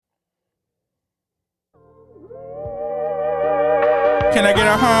Can I get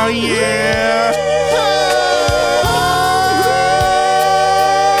a huh? Yeah.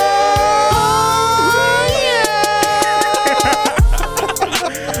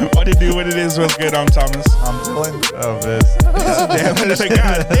 What it do? What it is? What's good? I'm Thomas. I'm Dylan. Oh, this.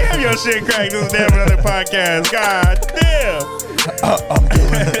 God damn, your shit cracked. This is damn another podcast. God damn. I'm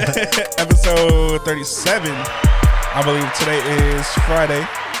Dylan. Episode 37. I believe today is Friday,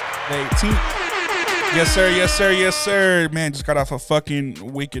 the 18th. Yes, sir. Yes, sir. Yes, sir. Man, just got off a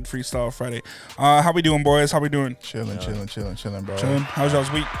fucking wicked freestyle Friday. How we doing, boys? How we doing? Chilling, bro. Chilling. How's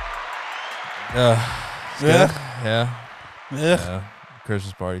y'all's week? Yeah. Yeah.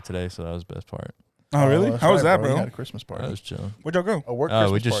 Christmas party today, so that was the best part. Oh, really? That's How was right, that, bro? We had a Christmas party. I was chilling. Where'd y'all go? A work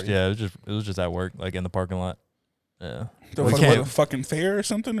Christmas party. It was just at work, like in the parking lot. Yeah. The We fuck, can't- what, a fucking fair or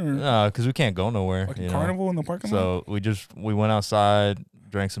something? Or No, because we can't go nowhere. fucking you know? carnival in the parking lot? So we went outside,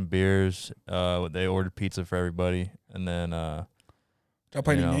 drank some beers. They ordered pizza for everybody, and then Did y'all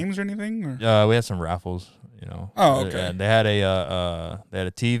play you any know. games or anything? Or? we had some raffles. You know. Oh, okay. And they had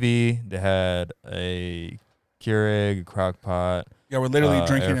a TV. They had a Keurig, a crock pot. Yeah, we're literally air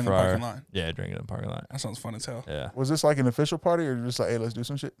drinking in the fryer. parking lot. Yeah, drinking in the parking lot. That sounds fun as hell. Yeah. Was this like an official party or just like, hey, let's do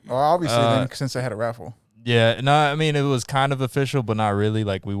some shit? Oh, obviously, then, since they had a raffle. Yeah, no, I mean it was kind of official, but not really.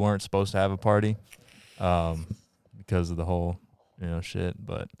 Like we weren't supposed to have a party, because of the whole, shit.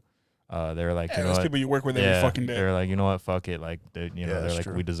 But they were like, Yeah, those people you work with every fucking day. They were like, you know what, fuck it. Like they're that's like,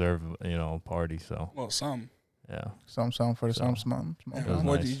 true. we deserve, a party. So Well, some. yeah. Some for the So, some. Yeah. was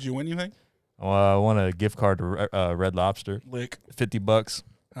What, nice. did you win anything? Well, I won a gift card to Red Lobster, Lick. $50.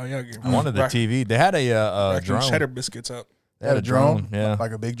 Oh, yeah. I wanted the TV. They had a drone. cheddar biscuits up. They had a drone. Yeah.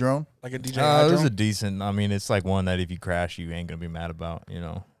 Like a big drone. Like a DJ It was drone. a decent. I mean, it's like one that if you crash, you ain't gonna be mad about. Oh,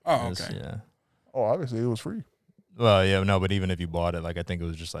 It's- okay. Yeah. Oh, obviously, it was free. Well, yeah, no, but even if you bought it, like I think it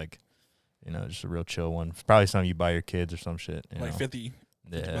was just like, just a real chill one. It's probably something you buy your kids or some shit. Like 50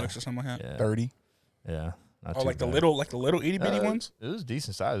 yeah, bucks or something like that. yeah, 30. yeah. Not Oh, too like the bad. little itty bitty ones? It was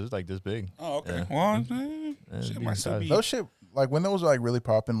decent size. It was like this big. Oh, okay. Yeah. Well, Yeah, shit decent might still size. be. Those shit, like when those were like really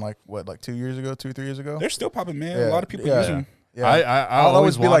popping, like what, like 2 years ago, 2-3 years ago? They're still popping, man. Yeah, A lot of people yeah. use them. Yeah. I I'll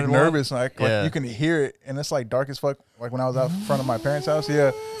always be like wanted one. nervous. Like Yeah. you can hear it and it's like dark as fuck. Like when I was out front of my parents' house.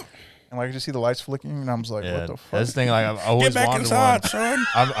 Yeah. And like I just see the lights flickering and I'm just like, Yeah, what the fuck? that's the thing. Like I've always Get back wanted inside, one. son.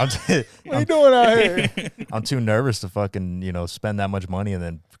 What are you doing out here? I'm too nervous to fucking spend that much money and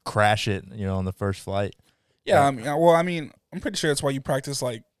then crash it on the first flight Yeah, I mean, I'm pretty sure that's why you practice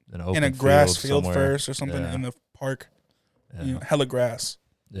like in, an in a open grass field somewhere. first or something Yeah. in the park. Yeah. Hella grass.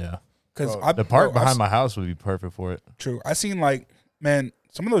 Yeah. Because Bro, The park behind my house would be perfect for it. True. I seen like, man,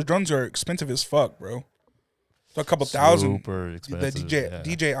 some of those drones are expensive as fuck, bro. So a couple thousand. Super The expensive. yeah.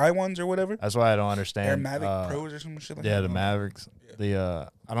 DJI ones or whatever. That's why I don't Air understand. Mavic Pros or some shit like that. Yeah, the Mavericks. Yeah.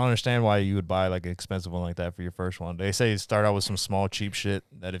 I don't understand why you would buy like an expensive one like that for your first one. They say start out with some small cheap shit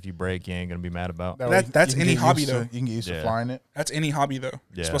that if you break you ain't gonna be mad about. That That- way that's you can any get hobby, used to- though. You can get used to Yeah. flying it. That's any hobby though. Yeah.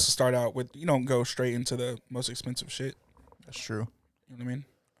 You're supposed to start out with, you don't go straight into the most expensive shit. That's true. You know what I mean?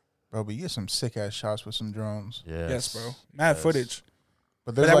 Bro, but you get some sick ass shots with some drones. Yes, bro. Mad Yes. footage.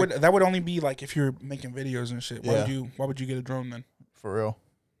 But But there's that would only be like if you're making videos and shit. Yeah. Why would you get a drone then? for real.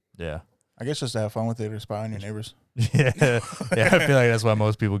 Yeah. I guess just to have fun with it or spy on your neighbors. Yeah. Yeah. I feel like that's why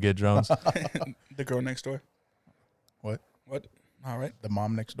most people get drones. The girl next door. What? All right. The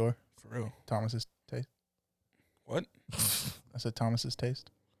mom next door. For real. Thomas's taste. What? I said Thomas's taste.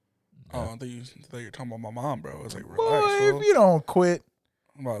 Oh, I thought you were talking about my mom, bro. I was like, relax, Boy, bro. if you don't quit,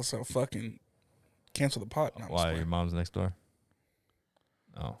 I'm about to fucking cancel the pot. No, I'm just Why? playing. Your mom's next door?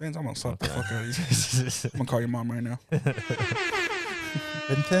 Oh. Then I'm gonna slap the Okay. fuck out of you. I'm gonna call your mom right now.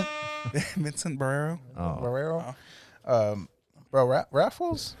 Vincent Vincent Barrero. Oh. Barrero. Bro,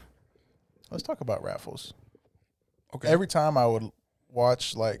 raffles. Let's talk about raffles. Okay. Every time I would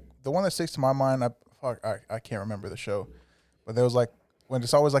watch, like the one that sticks to my mind, I can't remember the show, but there was like when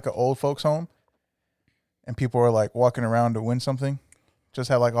it's always like an old folks home, and people are like walking around to win something. Just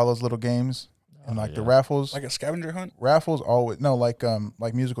have like all those little games and like the yeah. raffles. Like a scavenger hunt. Raffles always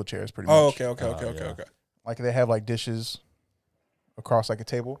like musical chairs pretty much. Oh, okay. yeah. Okay. Like they have like dishes across like a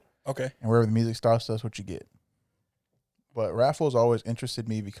table, Okay. and wherever the music starts, that's what you get. But raffles always interested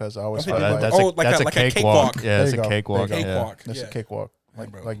me because I always Okay. felt Oh, like that's that's a a cakewalk. cakewalk. Yeah, There it's you a go. cakewalk. There you Yeah. Cakewalk. that's Yeah. a cakewalk, Yeah,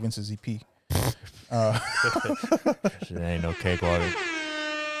 bro. like Vince's EP. Shit ain't no cakewalk.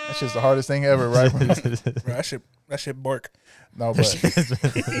 That's just the hardest thing ever, right? Bro, that shit bark. No, but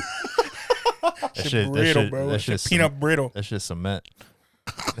Shit brittle, bro. That shit peanut brittle. That's just cement.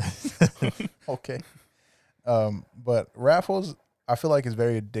 okay. But raffles, I feel like it's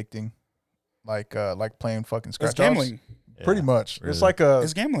very addicting. Like playing fucking scratch It's gambling. Pretty much. really. It's like a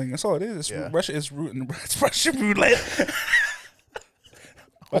It's gambling. That's all it is. It's Yeah. Russian. It's Russian roulette.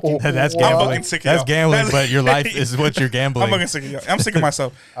 That's Wow. I'm gambling. fucking sick of That's y'all. gambling, but your life is what you're gambling. I'm fucking sick of y'all. I'm sick of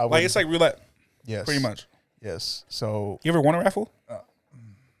myself. I Like would- it's like roulette, Yes. pretty much. Yes. So You ever won a raffle?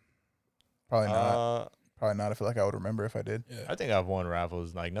 probably not. Probably not. I feel like I would remember if I did. I think I've won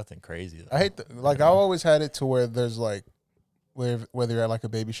raffles, like nothing crazy. Though. I hate like I always had it to where there's like whether you're at like a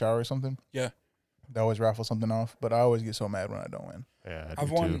baby shower or something. Yeah. They always raffle something off, but I always get so mad when I don't win. Yeah,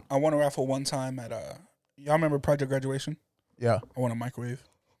 I've won. I won a raffle one time at y'all remember Project Graduation? Yeah. I won a microwave.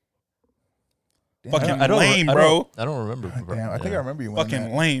 Damn, Fucking I, lame, bro. I don't remember. damn, I think I remember you winning Fucking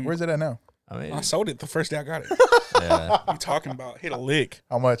that. lame. Where's it at now? I mean, I sold it the first day I got it. yeah. What you talking about? Hit a lick.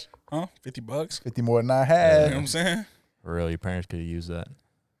 How much? Huh? $50. 50 more than I You had. know what I'm saying? For real, your parents could have used that.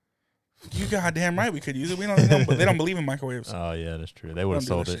 You goddamn right we could use it. We don't, but they don't believe in microwaves. Oh yeah, that's true. They We would have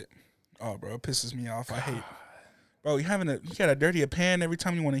don't do sold that it. shit. Oh, bro, it pisses me off. I hate. Bro, you gotta dirty a pan every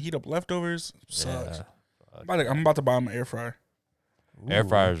time you want to heat up leftovers. Sucks. Yeah. I'm about to buy my air fryer. Air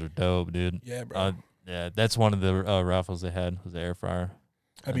fryers are dope, dude. Yeah, bro. Yeah, that's one of the raffles they had was the air fryer.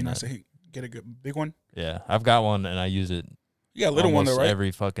 That'd be and nice to get a good big one. Yeah, I've got one and I use it. You got a little one almost though, right?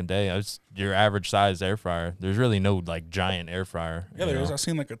 every fucking day. It's your average size air fryer. There's really no like giant air fryer. Yeah, you there is. know? I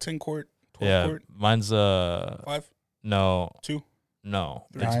seen like a 10 quart, 12 Yeah, quart, mine's 5, no, 2. no.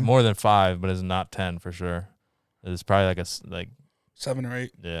 It's 9. more than 5, but it's not 10 for sure. It's probably like 7 or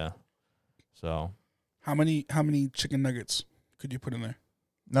 8. yeah. So How many chicken nuggets could you put in there?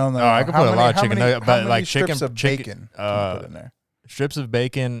 No, no. Oh, I could How put a many- lot of how chicken many- nugget, how but many like strips of chicken, bacon can you put in there? strips of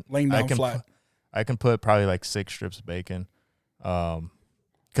bacon. Laying I down can flat. I can put probably like 6 strips of bacon.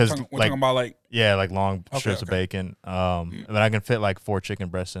 Because We're like talking about like yeah, like long Okay, strips of okay. bacon. But I can fit like 4 chicken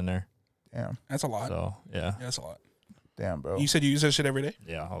breasts in there. Damn, that's a lot. So yeah, Yeah, that's a lot. damn, bro. You said you use that shit every day?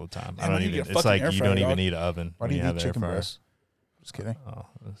 yeah, all the time. Damn, I why don't do you even. get a It's fucking like air you fryer, don't even dog? need an oven Why when do you you have eat the air chicken fryer. breast? Just kidding. Oh,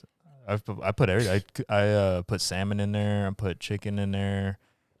 I put everything. I put salmon in there. I put chicken in there.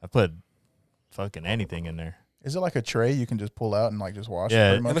 I put fucking anything in there. Is it like a tray you can just pull out and like just wash? Yeah,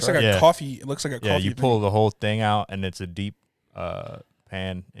 pretty It much, looks right? like a Yeah. coffee. It looks like a coffee. Yeah, you thing. pull the whole thing out, and it's a deep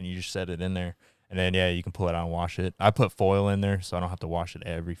pan, and you just set it in there, and then yeah, you can pull it out and wash it. I put foil in there, so I don't have to wash it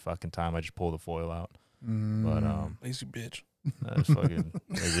every fucking time. I just pull the foil out. But lazy bitch. that's fucking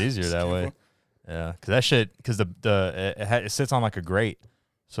it's easier that way. Yeah, because that shit, because it sits on like a grate,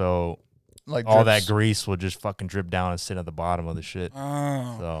 so like all that drips. grease will just fucking drip down and sit at the bottom of the shit.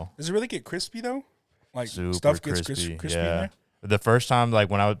 Oh, So does it really get crispy though? Like super stuff gets crispy. crispy in Yeah. there. The first time, like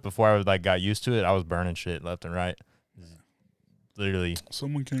before I like got used to it, I was burning shit left and right. Literally,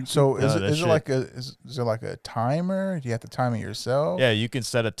 Someone can. So No, that is it shit- like is there like a timer? Do you have to time it yourself? yeah. You can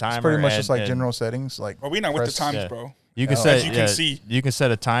set a timer. It's pretty much and- just like and general settings. Like Bro, we not with the press- times, yeah. bro. You can Oh. set. As you can see. you can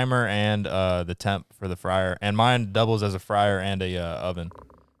set a timer and the temp for the fryer, and mine doubles as a fryer and a oven.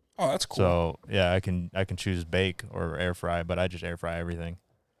 Oh, that's cool. So yeah, I can choose bake or air fry, but I just air fry everything.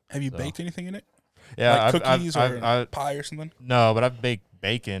 Have you so. baked anything in it? Yeah, Like I've- cookies I've- or I've- pie or something? no, but I've baked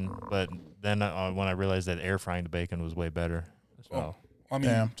bacon, but then when I realized that air frying the bacon was way better, so Oh, I mean,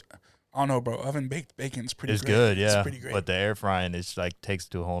 Damn. I don't know, bro. Oven baked bacon's pretty it's great. good. Yeah, It's pretty great. but the air frying is like takes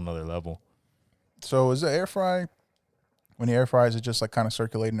it to a whole nother level. So is the air fry? When you air fry, is it just like kind of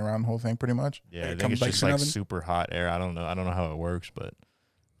circulating around the whole thing, pretty much? Yeah, It I think comes it's like just an like oven? super hot air. I don't know how it works, but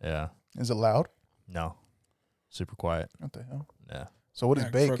yeah, Is it loud? no, super quiet. What the hell? Yeah, So what is Yeah,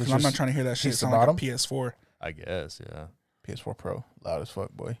 bake? because It's I'm not just trying to hear that shit heats the sound like a bottom? PS4. I guess. Yeah, PS4 Pro, loud as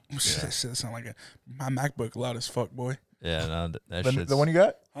fuck, boy. That shit sound like my MacBook loud as fuck, boy. yeah. No, that The, shit's the one you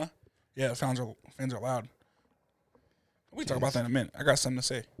got? Yeah, fans are loud. We talk about that in a minute. I got something to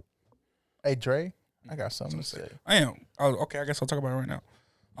say. Hey Dre, I got something to say. I am. Okay, I guess I'll talk about it right now.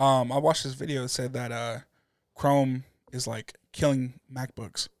 I watched this video that said that Chrome is like killing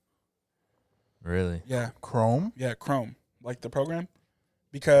MacBooks. really. Yeah, Chrome? yeah, Chrome, like the program,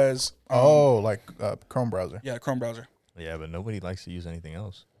 because Like Chrome browser. yeah, Chrome browser. Yeah, but nobody likes to use anything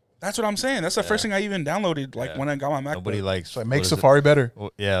else. That's what I'm saying. That's the first thing I even downloaded. Like Yeah. when I got my MacBook. Nobody likes. So it what makes is it? Safari better.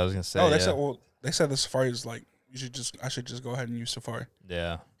 Well, yeah, I was gonna say. Oh, they yeah. said they said the Safari is like I should just go ahead and use Safari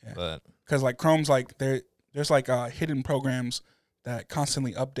yeah, Yeah. but because like Chrome's like there's like hidden programs that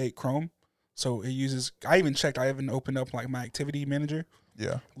constantly update Chrome. So it uses. I even checked. I even opened up like my activity manager.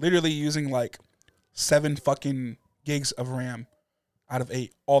 Yeah. Literally using like 7 fucking gigs of RAM out of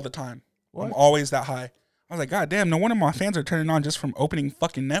 8 all the time. I'm What? always that high. I was like, God damn, no wonder my fans are turning on just from opening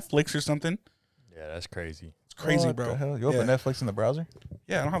fucking Netflix or something. yeah, that's crazy. It's crazy, What bro. the hell? You open Yeah. Netflix in the browser?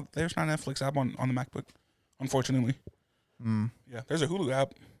 Yeah, I don't have. There's not a Netflix app on the MacBook, unfortunately. Mm. Yeah, there's a Hulu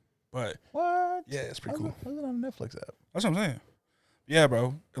app, but What? yeah, it's pretty cool. How's it on a Netflix app? That's what I'm saying. Yeah,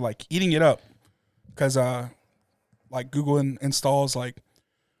 bro, like eating it up, cause like Google installs like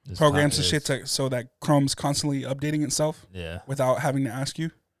It's programs not- and shit so that Chrome's constantly updating itself Yeah, without having to ask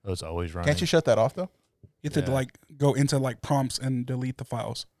you. Oh, it's always running. Can't you shut that off though? You have to like go into like prompts and delete the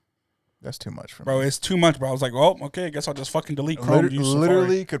files. That's too much for me. Bro, it's too much, bro. I was like, well, okay, I guess I'll just fucking delete Chrome.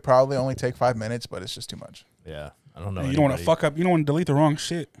 Literally could probably only take 5 minutes, but it's just too much. Yeah, I don't know. You don't want to fuck up. You don't want to delete the wrong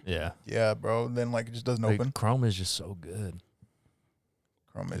shit. Yeah, Yeah, bro. Then like it just doesn't open. Chrome is just so good.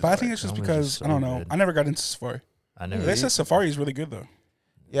 Chrome is. But I think like- it's just Chrome is because just so I don't know. good. I never got into Safari. I never. They said Safari is really good though.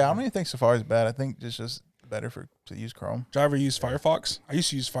 yeah, I don't even think Safari is bad. I think it's just better to use Chrome. Did I ever use Firefox? I used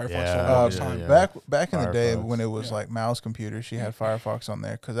to use Firefox Yeah, for a long yeah, time. yeah. Back in the day Firefox. when it was Yeah. like Mal's computer, she had Firefox on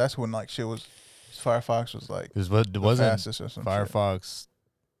there because that's when like shit was. Firefox was like Because what the wasn't fastest or some shit. Firefox?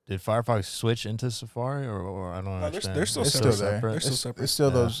 Did Firefox switch into Safari or I don't No, they're understand? still It's separate. still there. They're still It's, separate. it's still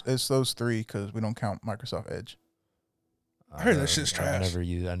Yeah. those three because we don't count Microsoft Edge. I heard that shit's I trash. never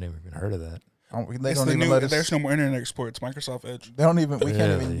even heard of that. They It's don't the even new. let us. There's no more Internet Explorer. It's Microsoft Edge. They don't even. We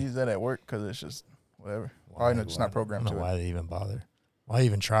can't even Really? use that at work because it's just whatever. Probably it's not programmed I don't to know it. why they even bother. Why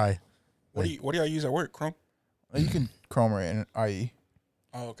even try? What do y'all use at work? Chrome. You can Chrome or IE.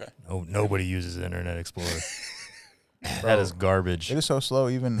 Oh, okay. No, nobody uses Internet Explorer. That is garbage. It is so slow,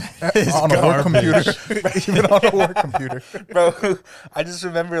 even It's on a work garbage. computer. Even on a work computer. Bro, I just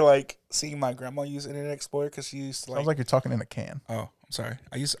remember like seeing my grandma use Internet Explorer because she used to Sounds like you're talking in a can. Oh, I'm sorry.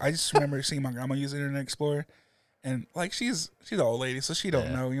 I just remember seeing my grandma use Internet Explorer, and like she's an old lady, so she don't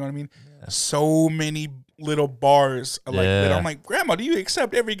Yeah. know. You know what I mean? So many little bars. Like that. I'm like, Grandma, do you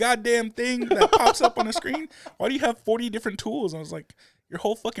accept every goddamn thing that pops up on the screen? Why do you have 40 different tools? And I was like, your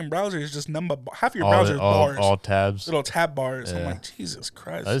whole fucking browser is just half your browser is bars, all tabs. little tab bars. I'm Yeah. like, Jesus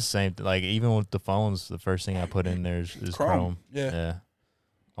Christ. That's the same. Like even with the phones, the first thing I put in there is Chrome. Yeah.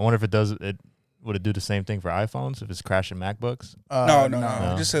 I wonder if it does it. Would it do the same thing for iPhones if it's crashing MacBooks? No.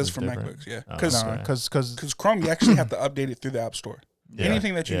 No, It just says it's for different. MacBooks. Yeah, Oh, because okay. Because Chrome you actually have to update it through the App Store. Yeah.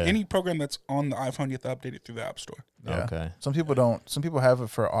 Anything that Yeah. any program that's on the iPhone, you have to update it through the App Store. yeah. Okay. Some people don't. Some people have it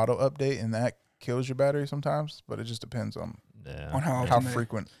for auto update, and that kills your battery sometimes. But it just depends on Yeah. On how how often they-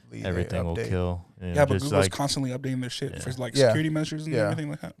 frequently they Everything will update. kill. You know, Yeah, but just Google's like, constantly updating their shit Yeah. for like Yeah. security measures and Yeah. everything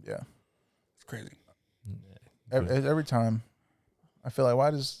like that. Yeah, It's crazy. every time. I feel like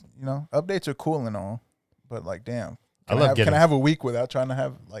why does updates are cool and all, but like damn, I love can getting I have a week without trying to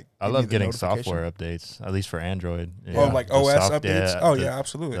have like? I give me love the getting notification? software updates, at least for Android. Oh, Yeah. like The OS soft- updates.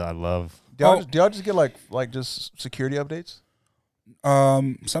 Absolutely. I love. Do y'all just get like just security updates?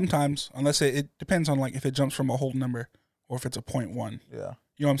 Sometimes, unless it depends on like if it jumps from a whole number or if it's a 0.1. Yeah,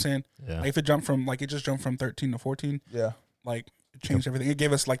 You know what I'm saying? Yeah. Like if it jumped from like it just jumped from 13 to 14, yeah. like it changed everything. It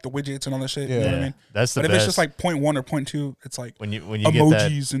gave us like the widgets and all that shit. Yeah. You know what I mean? That's the But if best. it's just like 0.1 or 0.2, it's like when you get that.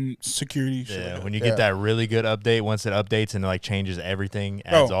 emojis and security shit. Yeah, like when that. you get that really good update, once it updates and like changes everything,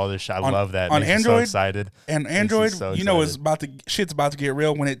 Bro, adds all this shit. I on- love that. on Makes me so Android, excited. And Makes me Android, so you know, is excited. shit's about to get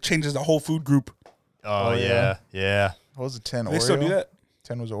real when it changes the whole food group. Oh, Oh, yeah, yeah. What was it? 10 They Oreo. still do that?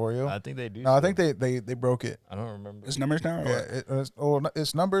 10 was Oreo. I think they do. No, I still. think they broke it. I don't remember. It's numbers now. Or Yeah, what?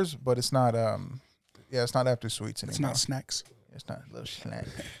 it's numbers, but it's not. It's not after sweets anymore. It's not snacks It's not little snack.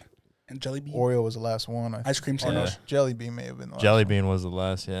 and jelly bean. Oreo was the last one. Ice cream Or no, sandwich. Jelly Bean may have been the last Jelly one. Bean was the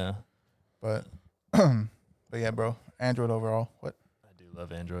last. Yeah, But but yeah, bro. Android overall. What, I do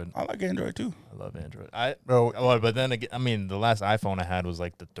love Android. I like Android too. I love Android. bro? Well, but then again, I mean, the last iPhone I had was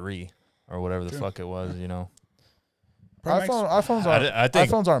like the 3 or whatever the True. fuck it was. You know, Pro Max, iPhones I aren't. I think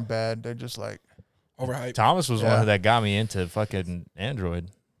iPhones aren't bad. They're just like overhyped. Thomas was Yeah. one that got me into fucking Android.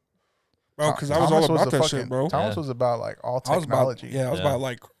 Bro, because I was all about that shit, bro. Thomas Yeah. was about like all I was about, technology. I was Yeah. about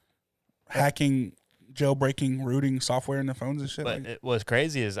like hacking, jailbreaking, rooting software in the phones and shit. But Like, what's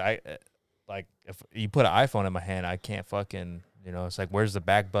crazy is like if you put an iPhone in my hand, I can't fucking it's like where's the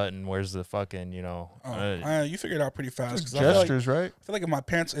back button? Where's the fucking you figured it out pretty fast. Just 'cause I gestures, right? feel like if my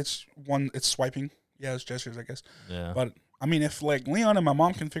parents, it's swiping. Yeah, it's gestures, I guess. yeah. But I mean, if like Leon and my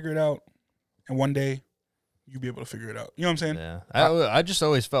mom can figure it out, and one day you'll be able to figure it out. You know what I'm saying? Yeah, I just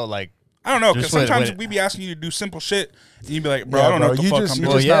always felt like I don't know, because Just when- sometimes when- we be asking you to do simple shit, and you'd be like, bro, Yeah, I don't know bro, what the you fuck just- I'm you doing.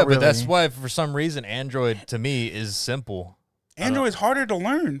 well, just yeah, not but that's really- why for some reason Android to me is simple. Android's harder to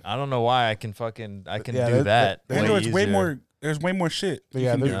learn. I don't know why I can can Yeah, do there- that. there- Android's way easier. more. There's way more shit. But you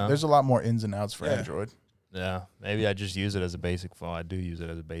yeah, can do. there's a lot more ins and outs for Yeah. Android. Yeah, maybe I just use it as a basic phone. I do use it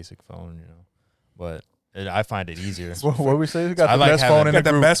as a basic phone, but I find it easier. What we say? We got I the like best having- phone in You the got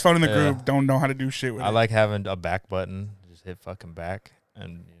the group. best phone in the Yeah. group. Don't know how to do shit with I it. like having a back button. Just hit fucking back,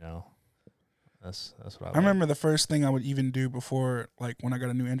 and that's what I like. I remember the first thing I would even do before, like when I got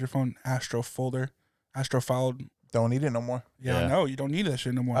a new Android phone, Astro folder, Astro filed. Don't need it no more. Yeah, I Yeah. know you don't need that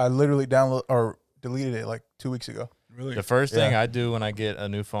shit no more. I literally download or deleted it like 2 weeks ago. Really? The first thing Yeah. I do when I get a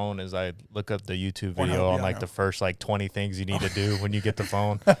new phone is I look up the YouTube Pornhub, video on yeah, I like know. the first like 20 things you need to do when you get the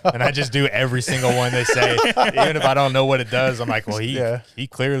phone, and I just do every single one they say, even if I don't know what it does. I'm like, well, he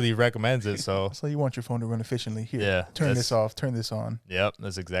clearly recommends it, so So you want your phone to run efficiently. Here, Yeah, turn that's- this off, turn this on. yep,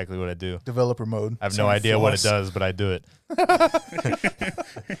 that's exactly what I do. Developer mode. I have Some no idea what it floss. does, but I do it.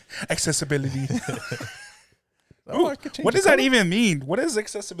 Accessibility. Oh, Ooh, I could change what the does that color. even mean? What is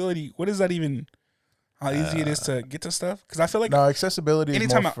accessibility? What does that even? How easy it is to get to stuff? Because I feel like No, accessibility is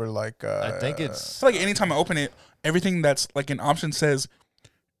anytime more I- for like. I think I it's feel like anytime I open it, everything that's like an option says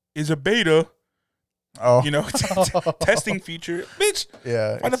is a beta. Oh, You know, testing feature. Bitch,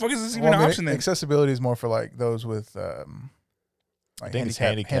 yeah. why the fuck is this even Well, I an mean, option then? accessibility is more for like those with like think it's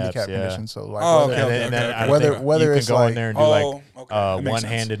handicap handicaps, yeah. conditions. So like Oh, whether, okay, and then I Whether- think whether you can it's go like- in there and do Oh, like okay. That makes sense.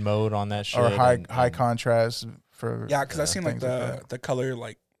 one-handed mode on that shit, or high and contrast for Yeah, because I seen like things that. the color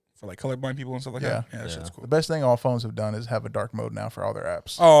like for like colorblind people and stuff like that. Yeah, that Yeah. shit's The cool. best thing all phones have done is have a dark mode now for all their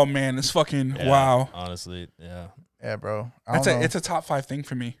apps. Oh man, it's fucking Yeah, wow. Honestly, yeah, Yeah, bro. It's a top 5 thing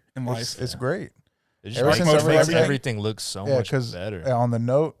for me in it's, life. it's great. it just Ever makes, since makes everything- everything look so Yeah, much because better. on the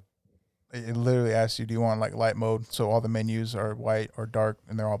Note, it literally asks you, do you want like light mode? So all the menus are white or dark,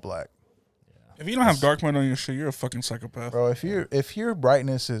 and they're all black. If you don't have dark mode on your shit, you're a fucking psychopath. Bro, if your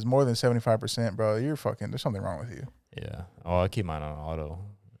brightness is more than 75%, bro, you're fucking. There's something wrong with you. Yeah. Oh, I keep mine on auto.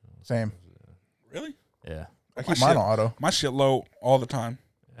 Same. Really? Yeah. I My keep mine shit- on auto. My shit low all the time.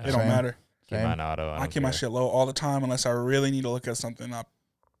 Yeah. It don't Same. matter. Keep Same. mine auto. I don't keep my care. shit low all the time unless I really need to look at something. I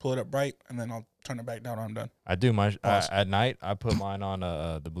pull it up bright and then I'll turn it back down when I'm done. I do my Pause. at night. I put mine on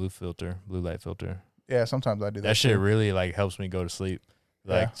the blue light filter. Yeah, sometimes I do that. That shit too. really like helps me go to sleep.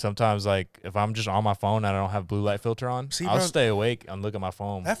 Like Yeah. sometimes, like if I'm just on my phone and I don't have blue light filter on, See, I'll bro, stay awake and look at my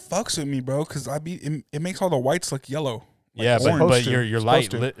phone. That fucks with me, bro, because it makes all the whites look yellow. Like yeah, orange. but Supposed to. your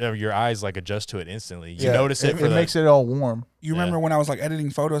Supposed light, to. your eyes like adjust to it instantly. You Yeah, notice it for it the, makes it all warm. You Yeah. remember when I was like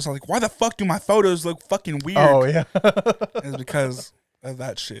editing photos? I was like, why the fuck do my photos look fucking weird? Oh yeah. It's because of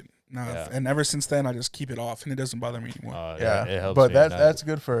that shit. No, Yeah. and ever since then, I just keep it off, and it doesn't bother me anymore. Yeah, it helps. but me at night. that's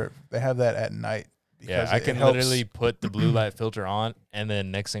good for. They have that at night. Yeah, because I it can helps. literally put the blue light filter on, and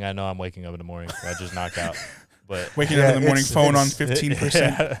then next thing I know, I'm waking up in the morning. I just knock out. But Waking Yeah, up in the morning, it's- phone on it's-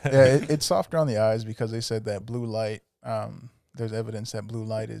 15%. Yeah, it's softer on the eyes because they said that blue light. There's evidence that blue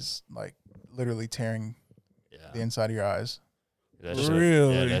light is like literally tearing the yeah, inside of your eyes. that shit,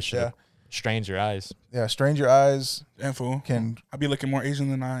 Really? yeah, that shit Yeah. strains your eyes. Yeah, strain your eyes. Damn fool. Can I be looking more Asian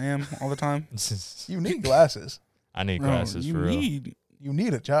than I am all the time. you need glasses? I need Bro, glasses you for real. need. You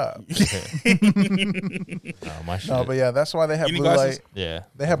need a job. No, my shit. No, but yeah, that's why they have You need blue glasses? light. Yeah,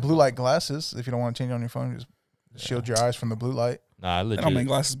 They have blue light glasses. If you don't want to change on your phone, just shield your eyes from the blue light. nah, I I don't make legit.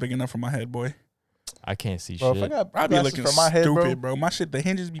 glasses big enough for my head, boy. I can't see Bro, if I shit. got I be glasses looking for my head, stupid, bro. bro. My shit, the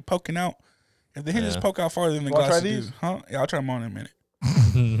hinges be poking out. If the hinges Yeah. poke out farther than the You wanna try glasses these? do, huh? Yeah, I'll try them on in a minute.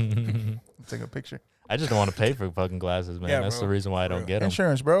 Take a picture. I just don't want to pay for fucking glasses, man. Yeah, That's bro. the reason why I don't For get them.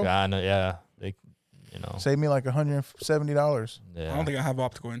 Insurance, bro. Yeah, I know. Yeah, they, you know. Save me like $170. Yeah. I don't think I have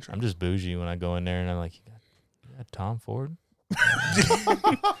optical I'm insurance. just bougie when I go in there and I'm like, you got Tom Ford?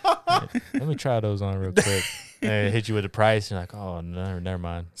 Let me try those on real quick. And they hit you with the price. And you're like, oh, no, never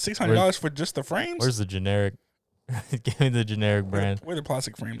mind. $600 for just the frames. Where's the generic? Give me the generic brand. Where the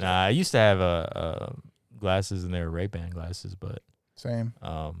plastic frames? Nah, I used to have glasses and they were Ray-Ban glasses, but Same,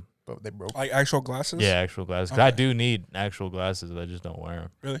 but they broke. Like actual glasses? yeah, actual glasses. 'Cause I Okay. do need actual glasses, but I just don't wear them.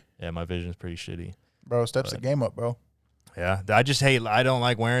 Really? Yeah, my vision's pretty shitty. Bro, steps the But- game up, bro. Yeah, I just hate. I don't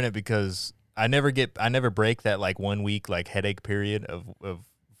like wearing it because I never break that like 1 week like headache period of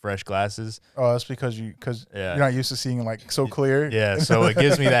fresh glasses. Oh, that's because Yeah. you're not used to seeing like so clear. Yeah, so it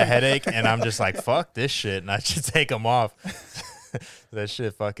gives me that headache, and I'm just like, fuck this shit, and I should take them off. That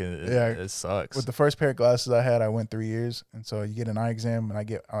shit fucking Yeah. it sucks. With the first pair of glasses I had, I went 3 years, and so you get an eye exam, and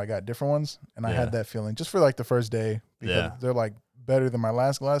I got different ones, and I Yeah. had that feeling just for like the first day because Yeah. they're like better than my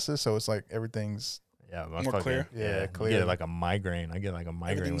last glasses, so it's like everything's yeah, my More fucking, clear? Yeah, You clear. get like a migraine. I get like a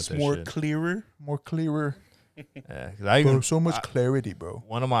migraine with Everything's that more shit. clearer. more clearer. Yeah, 'cause I Bro, even so much clarity, bro.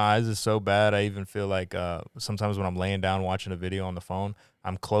 one of my eyes is so bad. I even feel like sometimes when I'm laying down watching a video on the phone,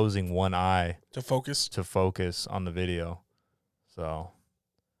 I'm closing one eye To focus. to focus on the video. So,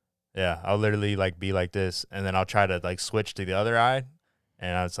 yeah, I'll literally like be like this, and then I'll try to like switch to the other eye,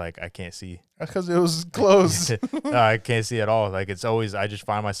 and it's like I can't see. That's because it was closed. No, I can't see at all. Like it's always I just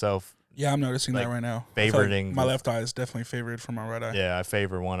find myself, Yeah, I'm noticing Like, that right now. I feel like favoriting my the- left eye is definitely favored from my right eye. yeah, I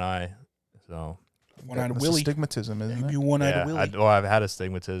favor one eye. So One-eyed That's Willie. astigmatism, isn't it? You one-eyed yeah, Willie. I've had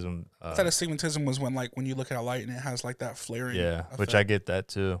astigmatism. I thought astigmatism was when like when you look at a light and it has like that flaring. Yeah, which I get that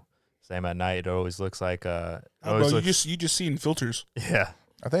too. Same at night. It always looks like Oh, bro, always you looks, just see in filters. yeah.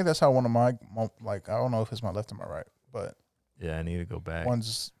 I think that's how one of my like I don't know if it's my left or my right, but Yeah, I need to go back.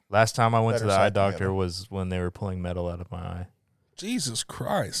 one's Last time I went to better the side eye than the doctor other. was when they were pulling metal out of my eye. Jesus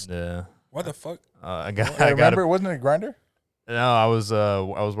Christ. Yeah. What the fuck? I got. I I got. remember, wasn't it Grinder? No, I was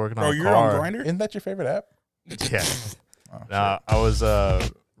working on Bro, a you're car. on Grinder? Isn't that your favorite app? Yeah. Oh, No, I was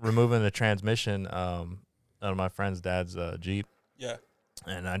removing the transmission out of my friend's dad's Jeep, Yeah.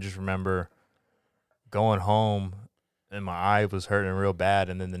 and I just remember going home and my eye was hurting real bad.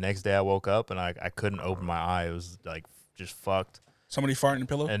 And then the next day I woke up and I couldn't open my eye. It was like just fucked. Somebody farting in a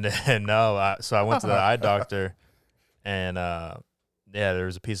pillow? And then so I went to the eye doctor, and yeah, there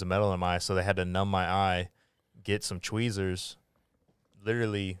was a piece of metal in my eye, so they had to numb my eye, get some tweezers,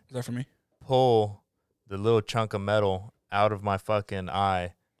 literally Is that for me? pull the little chunk of metal out of my fucking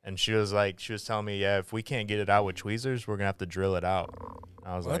eye. And she was telling me, yeah, if we can't get it out with tweezers, we're gonna have to drill it out.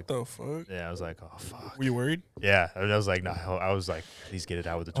 I was What like, the fuck? yeah, I was like, oh fuck. Were you worried? Yeah, I was like, no, I was like, please get it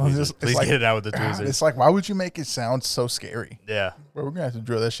out with the Oh, it's tweezers. just- it's Please like- get it out with the tweezers. It's like, why would you make it sound so scary? Yeah. Bro, we're gonna have to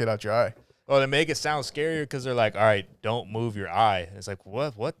drill that shit out your eye. Well, they make it sound scarier because they're like, all right, don't move your eye. It's like,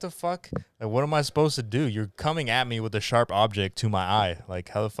 what the fuck? Like, what am I supposed to do? You're coming at me with a sharp object to my eye. Like,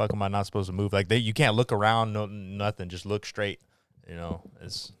 how the fuck am I not supposed to move? Like, you can't look around, no, nothing. Just look straight. You know,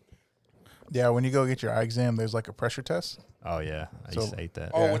 it's, Yeah, when you go get your eye exam, there's like a pressure test. oh, yeah. I So- used to hate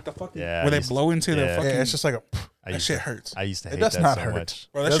that. Oh, Yeah. what the fuck? Yeah, Where I they used to- blow into the yeah. fucking. Yeah, it's just like a. I that used shit to, hurts. I used to It hate does that not so hurt. much.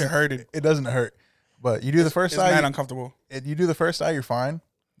 Bro, that shit hurted. It doesn't hurt, but you do the first It's eye. mad uncomfortable. You do the first eye, you're fine.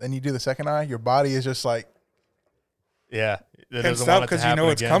 Then you do the second eye, your body is just like, Yeah. It Can't doesn't stop want it to because you happen know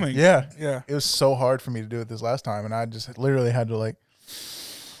it's again. coming. yeah. Yeah. It was so hard for me to do it this last time, and I just literally had to like.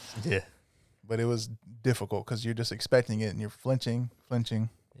 Yeah. But it was difficult because you're just expecting it and you're flinching.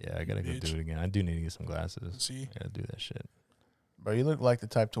 Yeah, I gotta go Bitch. do it again. I do need to get some glasses. See? I gotta do that shit. But you look like the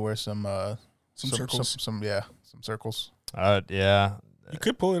type to wear some Circles. some circles. Yeah. You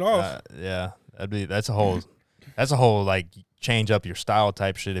could pull it off. Yeah, that's a whole like change up your style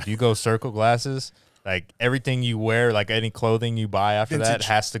type shit. If you go circle glasses, like everything you wear, like any clothing you buy after that Vintage.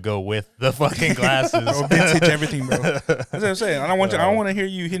 has to go with the fucking glasses. Bro, vintage everything, bro. That's what I'm saying. I don't want to hear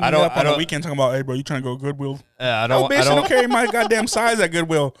you hitting I me don't- up I on the don't- weekend talking about, hey, bro, you trying to go Goodwill? I No, don't. bitch, I I don't don't. carry my goddamn size at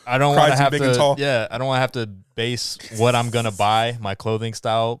Goodwill. I don't Cries want to and have big and tall. to. Yeah, I don't want to have to base what I'm gonna buy my clothing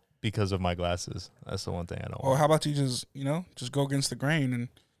style because of my glasses. That's the one thing I don't Or want. how about you just go against the grain and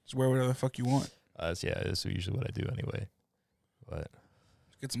just wear whatever the fuck you want. That's usually what I do anyway. But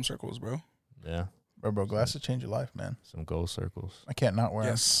Get some circles, bro. yeah, Bro, glasses change your life, man. some gold circles. I can't not wear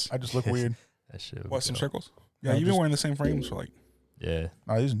Yes. them. I just look weird. That shit. would What, be some dope. circles? Yeah, No, you've been just- wearing the same frames for like, Yeah.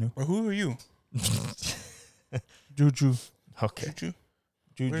 Oh, these are new. but who are you? Juju. Okay. Juju?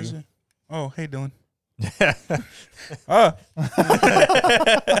 Where is Juju. it? Oh, hey, Dylan.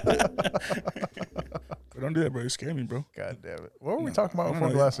 But don't do that, bro. You scare me, bro. God damn it. What were we talking I about don't before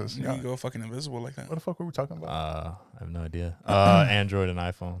know. glasses? You Yeah. go fucking invisible like that. What the fuck were we talking about? I have no idea. Android and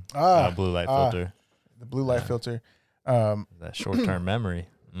iPhone. Blue light filter. The blue light filter. Um, That short term memory.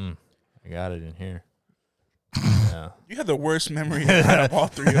 I got it in here. Yeah. You had the worst memory out of all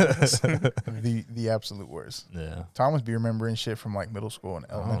three of us. the absolute worst. Yeah. Thomas be remembering shit from like middle school and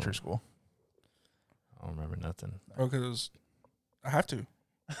elementary school. I don't remember nothing. Bro, because I have to.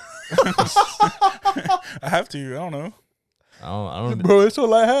 I have to. I don't know. I don't. Bro, that's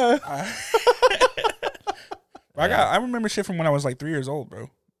all I had. I remember shit from when I was like 3 years old, bro.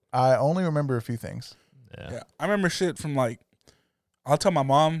 I only remember a few things. Yeah. I remember shit from like, I'll tell my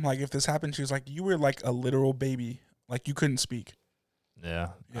mom, like, if this happened, she was like, you were like a literal baby. Like, you couldn't speak. Yeah.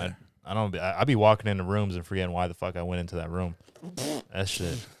 Yeah. I don't. I be walking into rooms and forgetting why the fuck I went into that room. That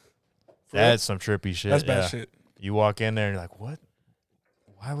shit. That's some trippy shit. That's bad yeah. shit. You walk in there and you're like, what?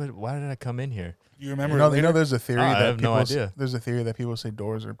 Why did I come in here? You remember? You know, there's a theory I that have no people idea. There's a theory that people say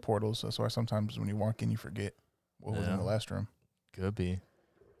doors are portals. That's why sometimes when you walk in, you forget what was in Yeah. the last room. Could be.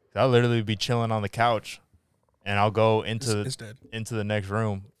 I'll literally be chilling on the couch, and I'll go into it's dead. into the next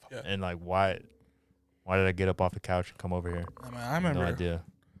room, Yeah. and like, why did I get up off the couch and come over here? I mean, I remember. No idea.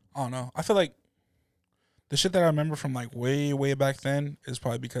 I don't know. I feel like the shit that I remember from like way, way back then is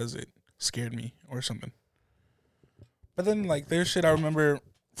probably because it scared me or something. But then like there's shit I remember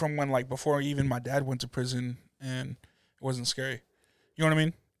from when like before even my dad went to prison and it wasn't scary. You know what I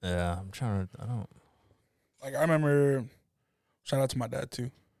mean? Yeah, I'm trying to. I don't. Like I remember, shout out to my dad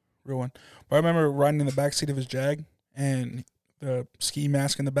too, real one. But I remember riding in the back seat of his Jag and the ski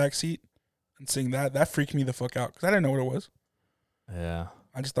mask in the back seat and seeing that. That freaked me the fuck out because I didn't know what it was. Yeah.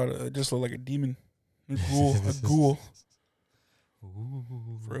 I just thought it just looked like a demon, a ghoul.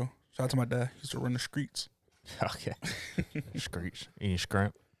 For real. Shout out to my dad. He used to run the streets. Okay. Screech. Eating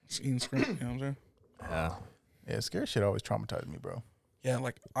scrimp. Just eating scrimp, you know what I'm saying? Yeah. Yeah, scary shit always traumatized me, bro. Yeah,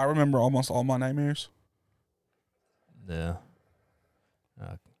 like I remember almost all my nightmares. Yeah.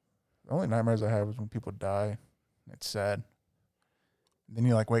 The only nightmares I have is when people die. It's sad. Then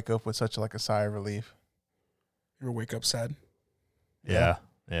you like wake up with such like a sigh of relief You ever wake up sad? Yeah.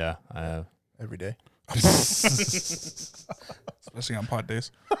 Yeah. I have. every day. Especially on pod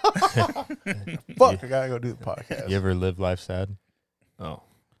days. Fuck, I gotta go do the podcast. You ever live life sad? Oh.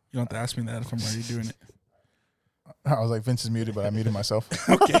 You don't have to ask me that if I'm already doing it. I was like, Vince is muted, but I muted myself.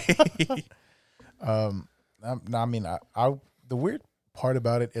 Okay. I mean, I the weird part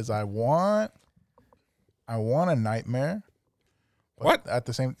about it is I want a nightmare. But What? At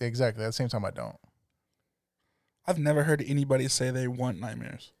the same time, I don't. I've never heard anybody say they want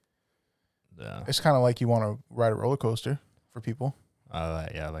nightmares. Yeah. It's kind of like you want to ride a roller coaster for people,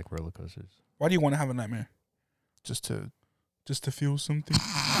 Yeah, I like roller coasters. Why do you want to have a nightmare? just to. Just to feel something?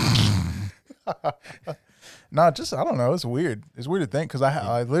 No, just I don't know. It's weird. It's weird to think because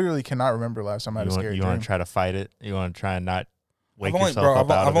I literally cannot remember last time I had a scary You dream. want to try to fight it? You want to try and not wake I've only, yourself bro,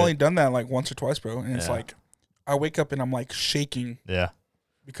 up out I've of only it? done that like once or twice, bro. And it's Yeah. like, I wake up and I'm like shaking Yeah.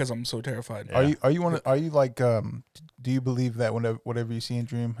 because I'm so terrified. Yeah. Are you like do you believe that whatever you see in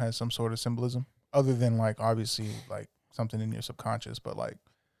dream has some sort of symbolism other than like obviously like something in your subconscious, but like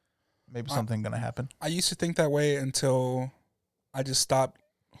maybe something gonna happen? I used to think that way until I just stopped.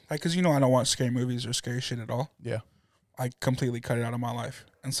 Like, because I don't watch scary movies or scary shit at all. Yeah. I completely cut it out of my life.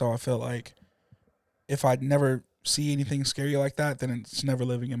 And so I feel like if I never see anything scary like that, then it's never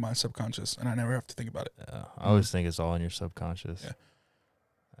living in my subconscious and I never have to think about it. Yeah, I always think it's all in your subconscious. Yeah.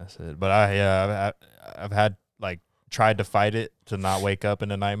 That's it. But I've had like tried to fight it to not wake up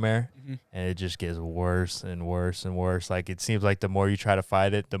in a nightmare, Mhm. and it just gets worse and worse and worse. Like it seems like the more you try to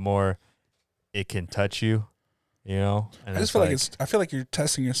fight it, the more it can touch you. You know. And I just feel like I feel like you're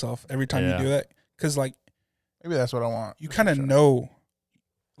testing yourself every time Yeah. you do that. Because like Maybe that's what I want. you kind of know,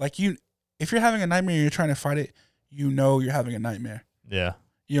 like if you're having a nightmare and you're trying to fight it, you know you're having a nightmare. Yeah.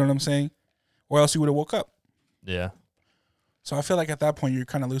 You know what I'm saying? Or else you would have woke up. Yeah. So I feel like at that point you're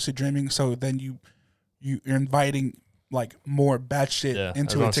kind of lucid dreaming. So then you're inviting like more bad shit Yeah, that's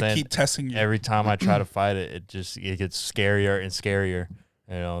into what it I'm to saying. keep testing you. Every time I try to fight it, it gets scarier and scarier.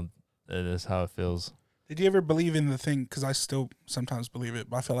 You know, that is how it feels. Did you ever believe in the thing? Because I still sometimes believe it,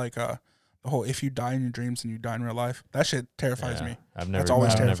 but I feel like the whole if you die in your dreams and you die in real life, that shit terrifies Yeah. me. I've never,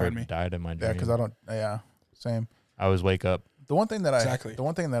 always I've never terrified me. died in my dream. Yeah, because I don't. Yeah, same. I always wake up. The one thing that Exactly. the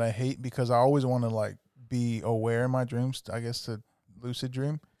one thing that I hate because I always want to like be aware in my dreams. I guess to lucid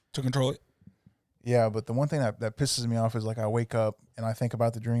dream. To control it. Yeah, but the one thing that pisses me off is like I wake up and I think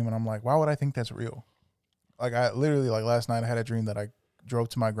about the dream and I'm like, why would I think that's real? Like I literally like last night I had a dream that I drove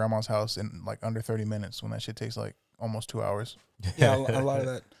to my grandma's house in like under 30 minutes when that shit takes like almost 2 hours. Yeah, a lot of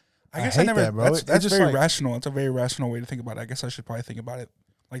that. I I guess I hate never. that, bro. That's, It that's just, very like- rational. It's a very rational way to think about it. I guess I should probably think about it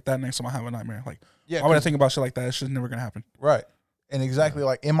like that next time I have a nightmare. Like, Yeah, why would I think about shit like that? It's just never gonna happen. right. And exactly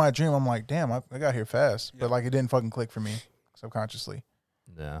like in my dream, I'm like, damn, I got here fast, Yeah. but like it didn't fucking click for me subconsciously.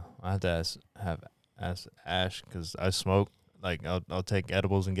 Yeah, I have to ask Ash because I smoke. Like I'll take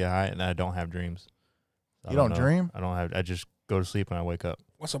edibles and get high, and I don't have dreams. I You don't know. dream? I don't have. I just go to sleep and I wake up.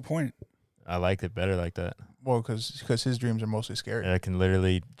 What's the point? I like it better like that. Well, because his dreams are mostly scary. And I can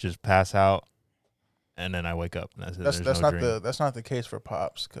literally just pass out, and then I wake up. And that's it. That's There's not no dream. that's not the case for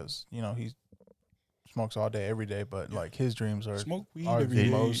Pops because he smokes all day every day, but like his dreams are Smoke weed are every the day.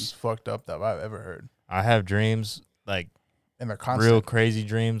 most fucked up that I've ever heard, I have dreams like and they're constant. real crazy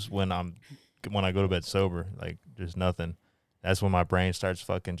dreams when I go to bed sober. Like there's nothing. That's when my brain starts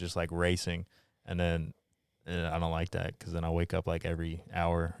fucking just like racing, and then I don't like that because then I wake up like every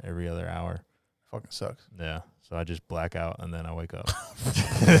other hour. Fucking sucks. Yeah, so I just black out and then I wake up.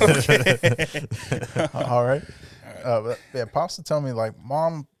 All right. But yeah, Pops would tell me like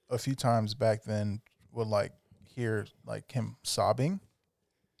Mom a few times back then would like hear like him sobbing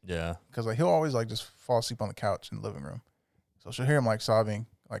Yeah, because like he'll always like just fall asleep on the couch in the living room, so she'll hear him like sobbing,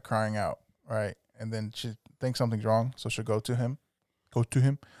 like crying out, right? And then she thinks something's wrong, so she'll go to him.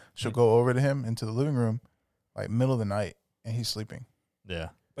 She'll go over to him into the living room, like middle of the night, and he's sleeping. yeah,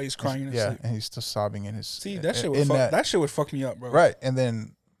 But he's crying in his Yeah, sleep. and he's still sobbing in his. See, that shit in would fuck, that shit would fuck me up, bro. Right, and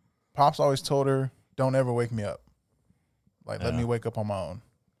then Pops always told her, "Don't ever wake me up. Like let Yeah. me wake up on my own."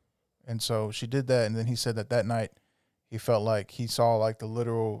 And so she did that, and then he said that night he felt like he saw like the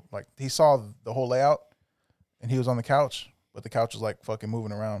literal, like he saw the whole layout, and he was on the couch, but the couch was like fucking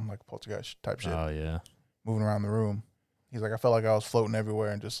moving around like poltergeist type shit, oh yeah, moving around the room. He's like, I felt like I was floating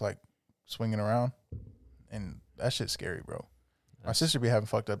everywhere and just like swinging around, and that shit's scary, bro. My That's- sister be having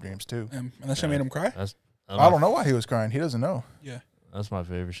fucked up dreams too. And that shit Yeah. made him cry. I don't know why he was crying. He doesn't know. Yeah. That's my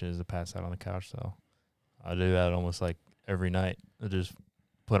favorite shit is to pass out on the couch. Though I do that almost like every night. I just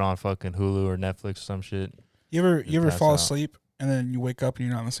put on fucking Hulu or Netflix or some shit, You ever pass fall out. asleep and then you wake up and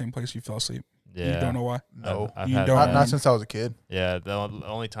you're not in the same place you fell asleep? Yeah. You don't know why. No, I've You had don't- not, that. not since I was a kid. Yeah, the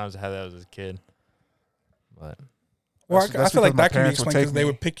only times I had that was as a kid. But Well, That's- I that's feel like because my that can be parents would explained take because they me.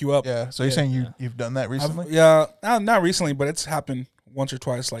 would pick you up. Yeah. So you're Yeah. saying Yeah. you've done that recently? Yeah, not recently, but it's happened once or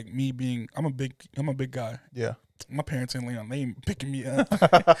twice. Like me being, I'm a big guy. Yeah. My parents ain't Leon. They ain't picking me up.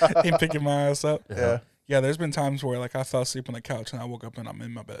 They ain't picking my ass up. Yeah. Yeah, there's been times where like I fell asleep on the couch and I woke up and I'm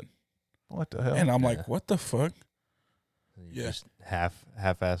in my bed What the hell? and I'm Yeah. like, what the fuck? you Yeah. just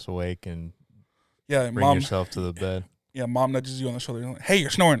half-ass awake and Yeah, bring mom. yourself to the bed. Yeah, mom nudges you on the shoulder. Like, hey, you're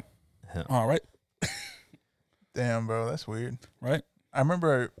snoring. Yeah. All right, Damn, bro, that's weird. right. I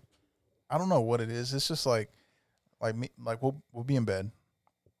remember, I don't know what it is. It's just like me, like we'll be in bed,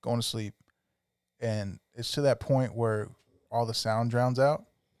 going to sleep, and it's to that point where all the sound drowns out.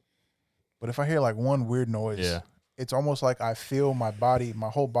 But if I hear like one weird noise, Yeah. it's almost like I feel my body, my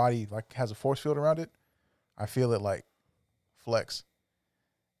whole body like has a force field around it. I feel it like flex,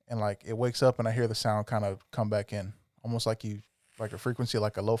 and like it wakes up and I hear the sound kind of come back in, almost like like a frequency,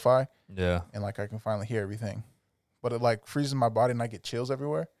 like a lo-fi, Yeah. and like I can finally hear everything. But it like freezes my body and I get chills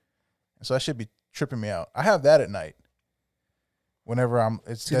everywhere. And so that should be tripping me out. I have that at night. Whenever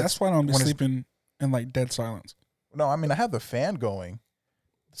See, that's why I don't be when it's- sleeping in like dead silence. No, I mean I have the fan going.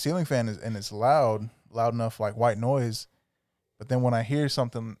 The ceiling fan is, and it's loud enough, like white noise. But then when I hear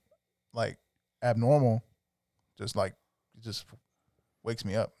something like abnormal, just like it just wakes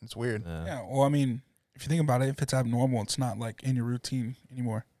me up. It's weird. Yeah. Yeah. Well, I mean, if you think about it, if it's abnormal, it's not like in your routine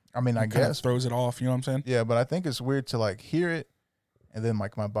anymore. I mean, I It kind of guess. throws it off. You know what I'm saying? Yeah, but I think it's weird to like hear it and then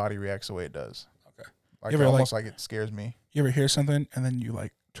like my body reacts the way it does. Okay. Like You ever, almost like it scares me. You ever hear something and then you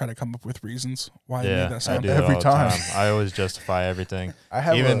like try to come up with reasons why you Yeah, made that I sound? do Every every time. time. I always justify everything. I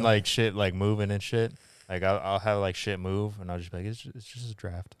have Even like shit, like moving and shit. Like I'll have like shit move, and I'll just be like, it's just a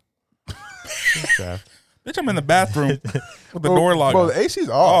draft. It's just a draft. Bitch, I'm in the bathroom with the bro, door locked Bro, the AC's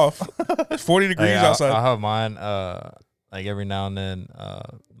off. It's 40 degrees Like, outside. I'll have mine. Like every now and then,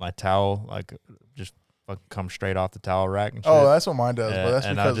 my towel like just fucking come straight off the towel rack and shit. Oh, that's what mine does. Yeah, But that's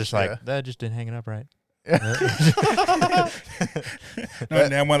and because I'm just like that just didn't hang it up right. No,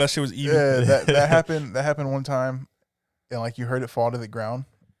 damn well that shit was even. yeah, that happened. That happened one time, and like you heard it fall to the ground,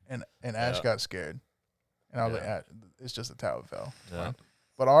 and Ash Yeah. got scared, and I was Yeah. like, it's just a towel fell. Yeah.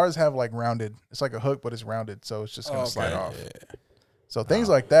 But ours have like rounded. It's like a hook, but it's rounded, so it's just gonna slide off. Yeah. So things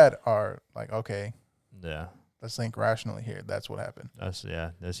Oh. like that are like, okay, Yeah. let's think rationally here. That's what happened. That's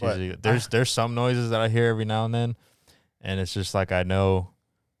But usually there's some noises that I hear every now and then, and it's just like I know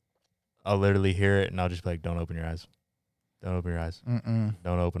I'll literally hear it and I'll just be like, don't open your eyes, don't open your eyes, Mm-mm.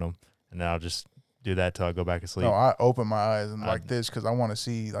 don't open them, and then I'll just do that till I go back to sleep. No, I open my eyes and I- like this because I want to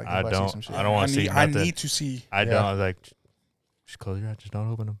see like if I I see don't- some shit. I don't want to see I nothing. need to see. I Yeah. don't. I was like, just close your eyes, just don't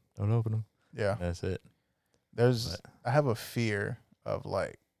open them, don't open them. Yeah, That's it. there's. But- I have a fear of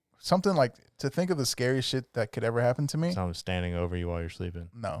like something like to think of the scariest shit that could ever happen to me. Someone standing over you while you're sleeping.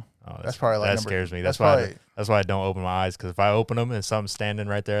 No, Oh, that's probably like that number- scares me. That's That's why. probably That's why I don't open my eyes, because if I open them and something's standing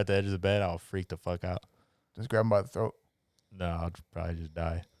right there at the edge of the bed, I'll freak the fuck out. just grab him by the throat. No, I'll probably just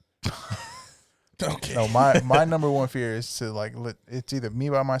die. Okay. No, my number one fear is to like it's either me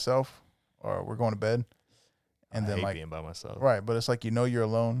by myself or we're going to bed, and I then hate like being by myself. right, but it's like you're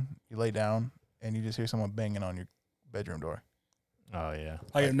alone, you lay down and you just hear someone banging on your bedroom door. Oh yeah.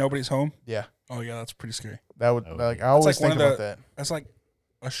 Like if nobody's home. Yeah, Oh yeah, that's pretty scary. that would That would like be- I always That's like think one of about that. That's like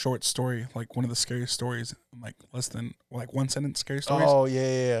a short story, like one of the scariest stories, like less than like one sentence scary stories. Oh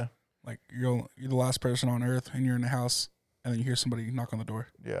yeah. Like you're the last person on earth, and you're in the house, and then you hear somebody knock on the door,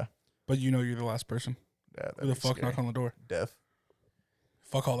 Yeah. but you know you're the last person. Yeah, Who the fuck knock on the door? death?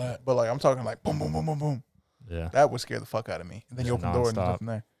 Fuck all that. But like I'm talking like boom, boom, boom, boom, boom. Yeah. That would scare the fuck out of me. And then you Just open the door and nonstop. nothing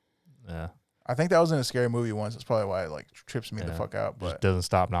there. Yeah. I think that was in a scary movie once. That's probably why it like trips me the Yeah. fuck out. Just But doesn't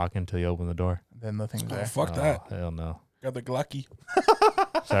stop knocking until you open the door. then nothing's Oh, there. fuck Oh, that. Hell no. Got the Glocky.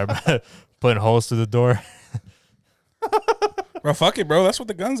 Sorry about putting holes through the door. Bro, fuck it, bro. That's what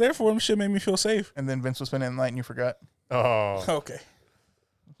the gun's there for. Them shit made me feel safe. And then Vince was spending the night and you forgot. Oh. Okay.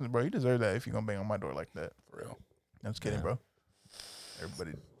 Bro, you deserve that if you're gonna bang on my door like that. For real. I'm just kidding, Yeah. bro.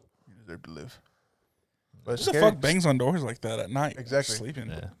 Everybody, you deserve to live. But it's Who the scary. fuck bangs on doors like that at night? Exactly. Sleeping.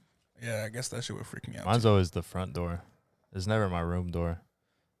 Yeah. Yeah, I guess that shit would freak me out. Mine's too. always the front door. It's never my room door.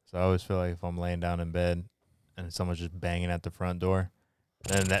 So I always feel like if I'm laying down in bed and someone's just banging at the front door,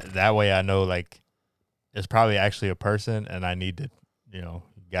 then that way I know like it's probably actually a person and I need to,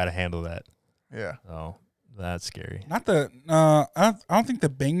 got to handle that. Yeah. So that's scary. Not the. I don't think the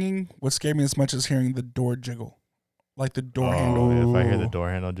banging would scare me as much as hearing the door jiggle. like the door handle. If I hear the door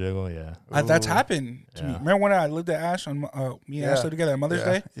handle jiggle, yeah. That's happened to me. Yeah. Remember when I lived at Ash on me and Ash lived together on Mother's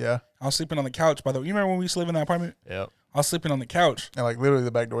Day? Yeah. I was sleeping on the couch. By the way, you remember when we used to live in that apartment? Yep. I was sleeping on the couch. And like literally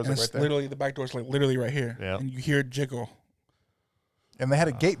the back door's And like it's right there. literally the back door's like literally right here. Yep. And you hear it jiggle. And they had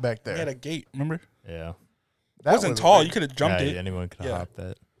a gate back there. They had a gate. Remember? Yeah. That It wasn't was tall. big. You could have jumped Yeah, it. anyone could Yeah. hop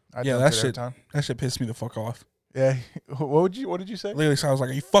that. I Yeah, jumped that it every shit. time. That shit pissed me the fuck off. Yeah. What did you say? Literally, so I was like,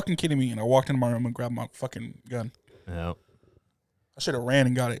 "Are you fucking kidding me?" And I walked into my room and grabbed my fucking gun. Yep. I should have ran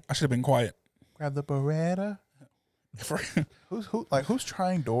and got it. I should have been quiet. Grab the Beretta. Who's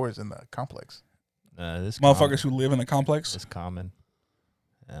trying doors in the complex? This Motherfuckers who live in the complex. It's common.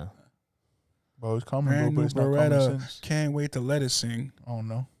 Yeah. Bro, it's common, Brand bro, new but it's not common Beretta. sense. Can't wait to let it sing. Oh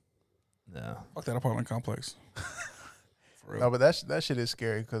no. Yeah. Fuck that apartment complex. For real. No, but that shit is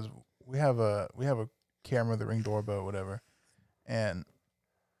scary because we have a camera, the Ring doorbell, or whatever, and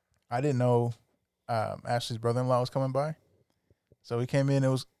I didn't know Ashley's brother-in-law was coming by, so he came in. It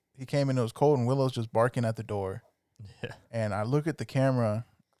was cold, and Willow's just barking at the door. Yeah. And I look at the camera,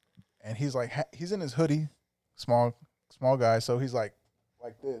 and he's like, he's in his hoodie, small guy, so he's like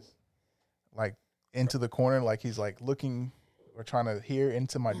this, like into the corner, like he's like looking or trying to hear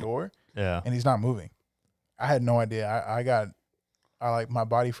into my door, Yeah. and he's not moving. I had no idea. I like my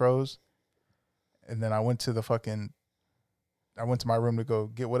body froze, and then I went to my room to go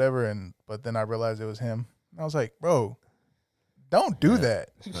get whatever, but then I realized it was him. I was like, bro, don't do that.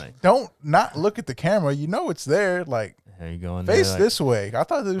 Like, Don't not look at the camera. You know it's there. Like, there you go. face this way. I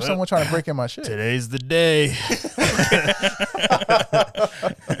thought there was Well, someone trying to break in my shit. Today's the day.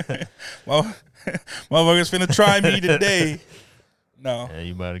 Well, motherfuckers finna try me today. No. Yeah,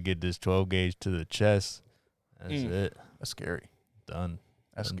 you about to get this 12 gauge to the chest. That's it. That's scary. Done.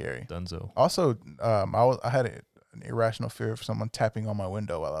 That's scary. Dunzo. Also, I had an irrational fear of someone tapping on my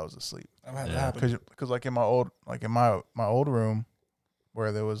window while I was asleep. I've had Yeah. that happen. Because like in my old room,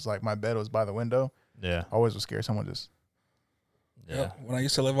 where there was like my bed was by the window, Yeah. I always was scared someone just Yeah. Yep. When I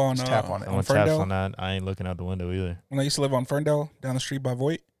used to live on Just tap on it. Someone taps on that. I ain't looking out the window either. when I used to live on Ferndale down the street by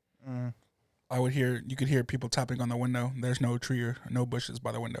Voight, Mm. you could hear people tapping on the window. There's no tree or no bushes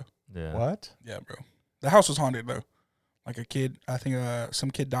by the window. Yeah. What? Yeah, bro. The house was haunted though. Like a kid, I think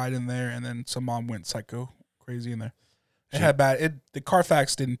some kid died in there, and then some mom went psycho crazy in there. It Shit. had bad. The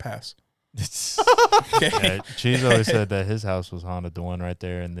Carfax didn't pass. Okay. Yeah, Cheese always said that his house was haunted. The one right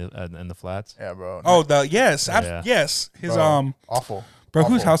there in the flats. Yeah, bro. Oh, yes, Yeah. yes. His Bro, awful. bro,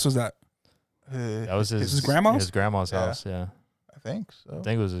 whose awful. house was that? That was his grandma's? His grandma's Yeah. house. Yeah. I think so. I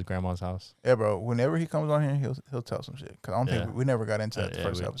think it was his grandma's house. Yeah, bro. Whenever he comes on here, he'll tell some shit. Cause I don't Yeah. think we never got into that the Yeah,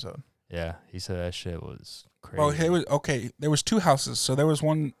 first we- episode. Yeah. He said that shit was crazy. Bro, it was okay. There was two houses. So there was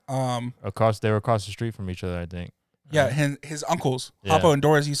one. They were across the street from each other, I think. Yeah, his uncles, Yeah. Hoppo and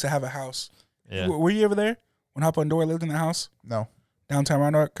Doris, used to have a house. Yeah. Were you ever there when Hoppo and Dora lived in the house No, downtown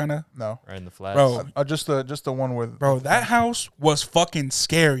Round Rock, kind of? no. Right in the flats. Bro. Just the one where Bro, that house was fucking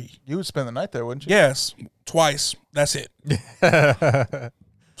scary. you would spend the night there, wouldn't you? Yes, twice. That's it.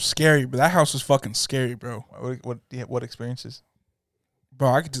 Scary, but that house was fucking scary, bro. What experiences? Bro,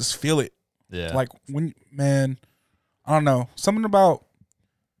 I could just feel it. Yeah. Like man, I don't know. Something about,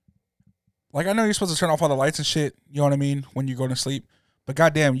 like, I know you're supposed to turn off all the lights and shit, you know what I mean, when you're going to sleep. But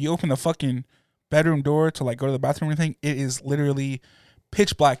goddamn, you open the fucking bedroom door to like go to the bathroom or anything, it is literally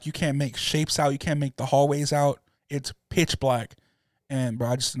pitch black. You can't make shapes out. You can't make the hallways out. It's pitch black. And bro,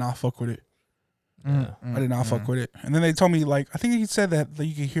 I just did not fuck with it. Yeah. I did not fuck with it. And then they told me, like, I think he said that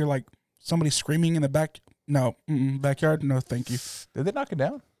you could hear like somebody screaming in the back. No, backyard. No, thank you. Did they knock it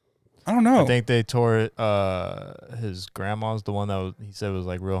down? I don't know. I think they tore it. His grandma's the one that he said was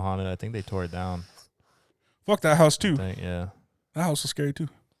like real haunted. I think they tore it down. Fuck that house too. Yeah. That house was scary too.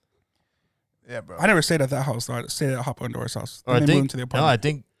 Yeah, bro. I never stayed at that house though. I stayed at Hoppo and Dora's house. Or Then they moved into the no, I apartment.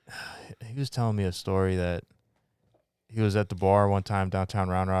 think he was telling me a story that he was at the bar one time downtown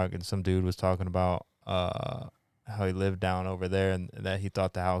Round Rock, and some dude was talking about how he lived down over there and that he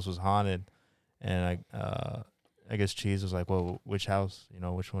thought the house was haunted. And I guess Cheese was like, "Well, which house? You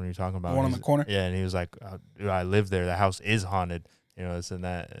know, which one are you talking about?" The one on He's- the corner? Yeah, and he was like, "Dude, I live there. The house is haunted. You know, this and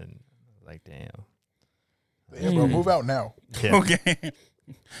that." And like, damn. Yeah, bro. Move out now. Yeah. Okay.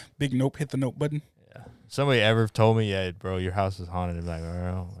 Big nope. Hit the nope button. Yeah. Somebody ever told me, "Yeah, bro, your house is haunted." I'm like,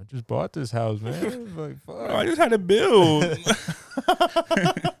 "Oh, I just bought this house, man." I'm like, fuck. Oh, I just had to build.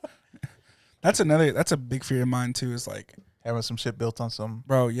 That's a big fear of mine too. Is like, Having some shit built on some.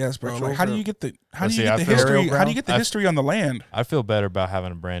 bro, yes, bro. Ritual Like, how do for- you get the I feel history? burial How do you get the ground. history on the land? I feel better about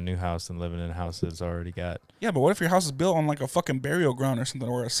having a brand new house than living in a house that's already got. Yeah, but what if your house is built on like a fucking burial ground or something,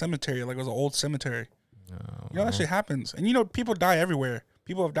 or a cemetery, like it was an old cemetery? You know that shit happens, and you know people die everywhere.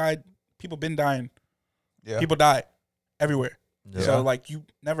 People have died. People been dying. Yeah. People die. everywhere. Yeah. So like you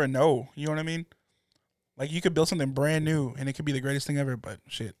never know. You know what I mean? Like you could build something brand new and it could be the greatest thing ever, but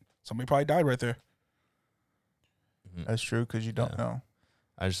shit, somebody probably died right there. That's true because you don't know.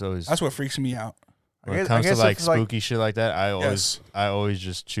 I just always That's what freaks me out. when it I comes to guess like if, like- spooky shit like that, I Yes. always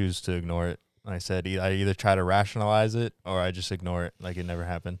just choose to ignore it. Like I said, I either try to rationalize it or I just ignore it like it never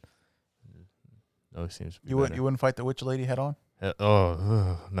happened. It always seems to be You wouldn't fight the witch lady head on?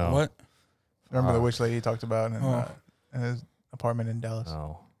 No. What? Remember the Fuck. witch lady he talked about in his apartment in Dallas?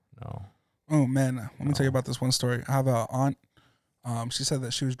 No. Oh man, let me tell you No. about this one story. I have a aunt. She said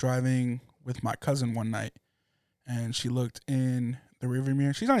that she was driving with my cousin one night, and she looked in the rearview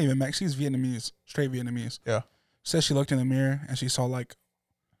mirror. She's not even Mexican. She's Vietnamese, straight Vietnamese. Yeah. She said she looked in the mirror and she saw like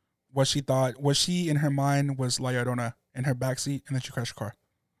what she in her mind was La Llorona in her backseat, and then she crashed the car.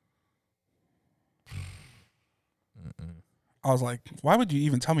 Mm-mm. I was like, why would you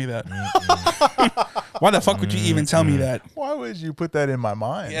even tell me that? Mm-mm. Why the fuck would you even tell me Mm-mm. that? Why would you put that in my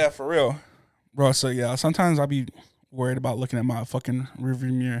mind? Yeah, for real, bro. So yeah, sometimes I'll be worried about looking at my fucking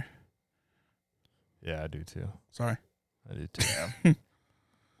rearview mirror. Yeah, I do too. Sorry. I do too.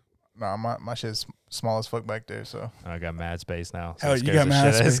 Nah, my shit's small as fuck back there. So I got mad space now. Hell, it you scares got the mad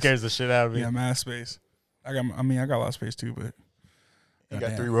shit- space. It scares the shit out of me. Yeah, mad space. I got a lot of space too, but you got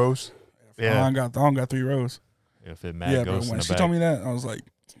goddamn. 3 rows. Yeah. I don't got 3 rows. If it mad Yeah, bro. ghosts in When the she back. told me that, I was like,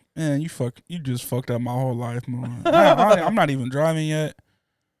 man, you just fucked up my whole life, man. I'm not even driving yet.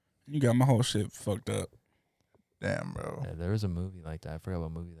 You got my whole shit fucked up. Damn, bro. Yeah, there was a movie like that. I forgot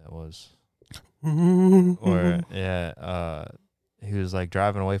what movie that was. Or Or he was like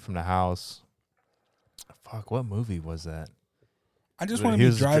driving away from the house. Fuck, what movie was that? I just But want to he be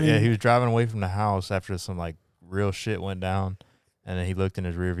was, driving. Yeah, he was driving away from the house after some like real shit went down, and then he looked in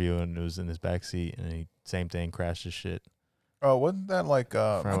his rear view and it was in his back seat, and he same thing, crashed his shit. Oh, wasn't that like From a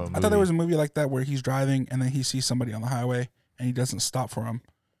I thought there movie. was a movie like that where he's driving and then he sees somebody on the highway and he doesn't stop for him,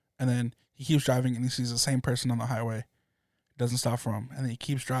 and then he keeps driving and he sees the same person on the highway, doesn't stop for him, and then he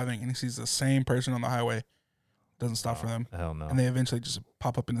keeps driving and he sees the same person on the highway, doesn't stop for them, Hell no. and they eventually just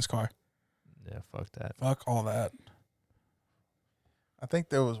pop up in his car. Yeah, fuck that. Fuck all that. I think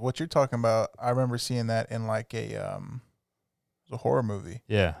there was what you're talking about. I remember seeing that in like a horror movie,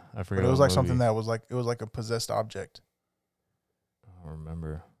 Yeah, I forgot. but it was what like something movie. that was like it was like a possessed object, I don't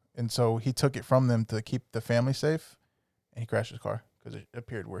remember. and so he took it from them to keep the family safe, and he crashed his car because it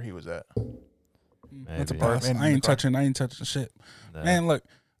appeared where he was at. That's a Maybe. pass. Or in I the ain't car. touching shit. No. Man, look,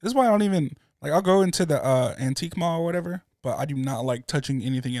 this is why I don't even like. I'll go into the antique mall or whatever, but I do not like touching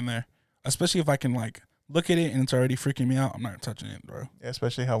anything in there, especially if I can like look at it and it's already freaking me out. I'm not touching it, bro. Yeah,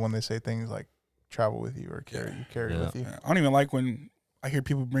 especially how when they say things like travel with you or carry Yeah. with you. I don't even like when I hear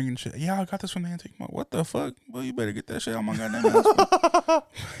people bringing shit. Yeah, I got this from the antique mall. What the fuck? Well, you better get that shit out my goddamn house.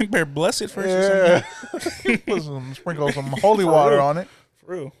 You better bless it first or something. Put some sprinkle some holy water on it. For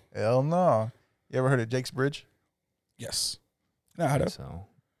real. Hell no. You ever heard of Jake's Bridge? Yes. Nah, I think Hutto. so.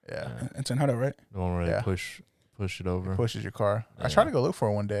 Yeah. Yeah. It's in Hutto, right? The one where Yeah. they push it over. Pushes your car. I Yeah. tried to go look for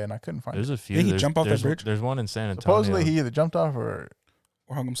it one day and I couldn't find it. There's a few. Did he There's- jump off that there's- bridge? There's one in San Antonio. Supposedly he either jumped off or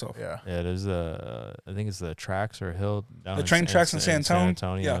Or hung himself. yeah. Yeah, there's I think it's the tracks or hill down The train tracks in San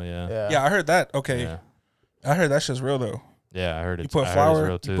Antonio. Yeah. Yeah. Yeah, I heard that. Okay. Yeah. I heard that shit's real though. Yeah, I heard it. You put I heard it's flour,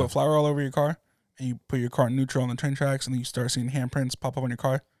 real you too. put flour all over your car, and you put your car in neutral on the train tracks, and then you start seeing handprints pop up on your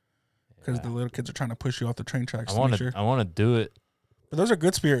car because Yeah. the little kids are trying to push you off the train tracks. I to want make to. sure. I want to do it, But those are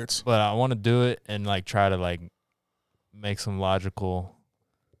good spirits. but I want to do it and like try to like make some logical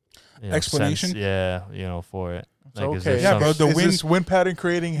Explanation? sense, yeah, for it. It's Like, is okay. there Yeah, some- bro, the is wind- this wind pattern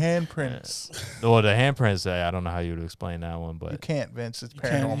creating handprints? Well, the handprints. I don't know how you would explain that one, You but can't, Vince. It's You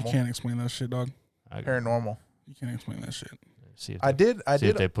paranormal. can't explain that shit, dog. I Paranormal. You can't explain that shit. see if I they, did. I see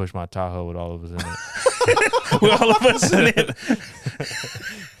if did. they push my Tahoe with all of us in it. With all of us in it.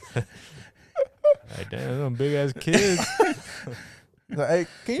 Like, damn, them big ass kids. Like, hey,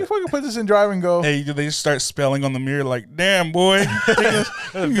 can you fucking put this in drive and go? Hey, they just start spelling on the mirror like, "Damn boy, thick as,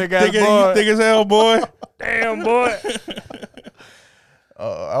 Big ass thick as- boy. thick as hell, boy." Damn boy.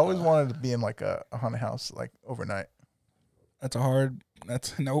 I always wanted to be in like a haunted house like overnight. That's a hard.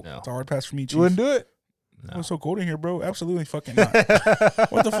 Nope. No. It's a hard pass for me, Chief. You wouldn't do it? No. Oh, it's so cold in here, bro. Absolutely fucking not.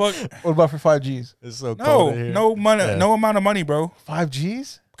 What the fuck? What about for 5Gs? It's so No, cold in here. no money, Yeah. no amount of money, bro.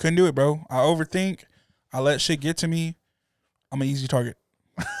 5Gs? Couldn't do it, bro. I overthink. I let shit get to me. I'm an easy target.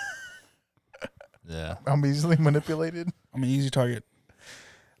 Yeah. I'm easily manipulated. I'm an easy target.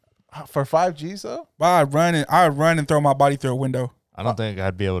 For 5Gs though? But I run and throw my body through a window. I don't think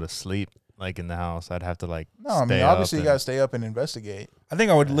I'd be able to sleep like in the house. I'd have to like No, I mean stay obviously up you gotta stay up and investigate. I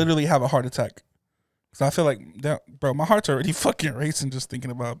think I would literally have a heart attack Cause I feel like that, bro. My heart's already fucking racing just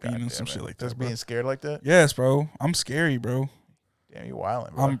thinking about being in some shit like that. Just Bro. being scared like that. Yes, bro. I'm scary, bro. Damn, you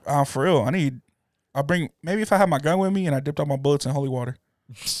wilding, bro. I'm for real. I'll bring, maybe if I have my gun with me and I dipped all my bullets in holy water.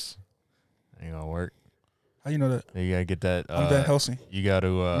 Ain't gonna work. How you know that? You gotta get that. I'm Van Helsing. You got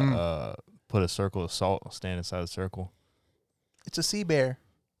to put a circle of salt, stand inside the circle. It's a sea bear.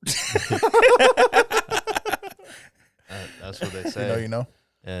 That's what they say. You know.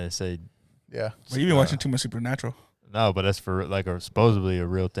 Yeah, they say Yeah. Well, you've been watching too much Supernatural. no, but that's for like supposedly a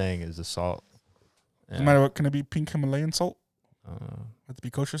real thing is the salt. Yeah. No matter what, can it be pink Himalayan salt? Have Have to be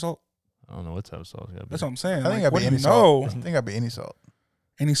kosher salt? I don't know what type of salt. That's what I'm saying. I think Like, I'd what be do any you salt. know? I think I'd be any salt.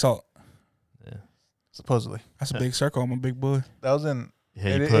 Any salt. Yeah. Supposedly. That's a big circle. I'm a big boy. That was in.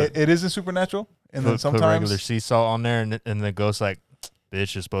 Yeah, you It is in Supernatural, and then put sometimes regular sea salt on there, and the ghost like,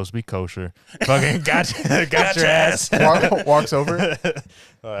 bitch, is supposed to be kosher. Fucking got your ass. walks over.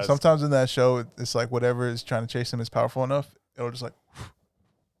 Oh, Sometimes in that show, it's like whatever is trying to chase him is powerful enough. It'll just like,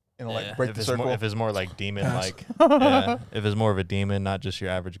 like break if the it's circle. if it's more like demon like, yeah. If it's more of a demon, not just your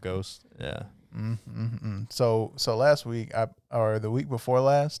average ghost. Yeah. So last week, or the week before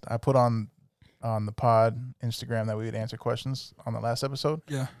last, I put on the pod Instagram that we would answer questions on the last episode.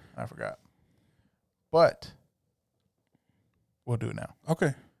 Yeah. I forgot, but we'll do it now.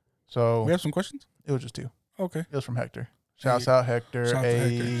 Okay. So We have some questions? it was just 2. Okay. It was from Hector. Shouts out Hector. Shout out to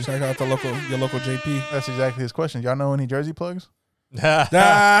Hector. Shout out to your local JP. That's exactly his question. Y'all know any Jersey plugs?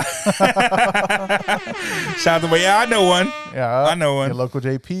 Ah. Shout out to, yeah, I know one. Yeah, I know one. Your local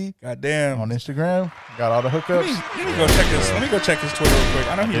JP Goddamn. on Instagram. Got all the hookups. Let me go check this. Let me go check his Twitter real quick.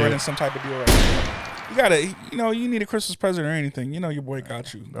 I know he's running some type of deal right now. You gotta, you need a Christmas present or anything. You know your boy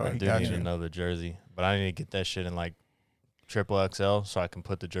got you. Bro, I he do got need you. to know the jersey, but I need to get that shit in like XXL so I can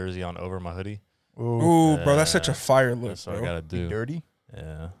put the jersey on over my hoodie. Ooh, bro, that's such a fire look, That's what I bro. gotta Be do. dirty.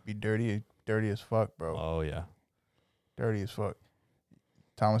 Yeah. Be dirty as fuck, bro. Oh yeah. Dirty as fuck.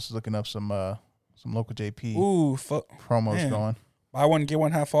 Thomas is looking up some local JP Ooh, fuck. promos Man. going. Buy one, get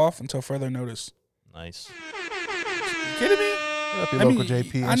one half off until further notice. Nice. You kidding me? Hit up your local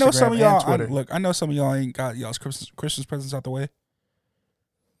JP. Instagram I know some of y'all. and Twitter. Look, I know some of y'all ain't got y'all's Christmas presents out the way.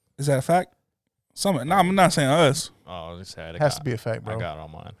 Is that a fact? No, I'm not saying us. Oh, this had Has to be a fact, bro. I got it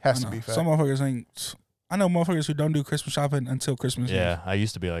on mine. Has I to know. be a fact. Some motherfuckers ain't. I know motherfuckers who don't do Christmas shopping until Christmas Eve. Yeah, I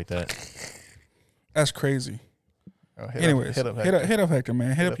used to be like that. That's crazy. Oh, Anyways, hit up Hector,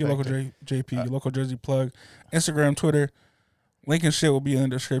 man. Hit up your local JP, your local Jersey plug, Instagram, Twitter. Link and shit will be in the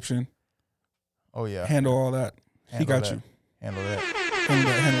description. Oh yeah. Handle all that. He got you. Handle that.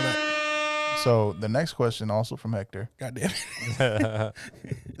 Handle that. So the next question, also from Hector. Goddamn.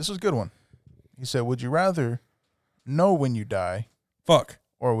 This was a good one. He said, "Would you rather know when you die, Fuck.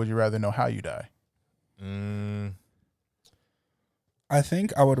 or would you rather know how you die?" I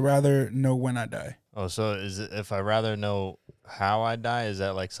think I would rather know when I die. Oh, so is it if I rather know how I die? Is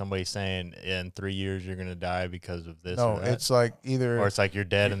that like somebody saying in 3 years you're gonna die because of this? No, or that? it's like either. Or it's like you're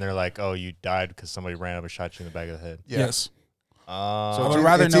dead and they're like, oh, you died because somebody ran up and shot you in the back of the head. Yeah. Yes. So I it's would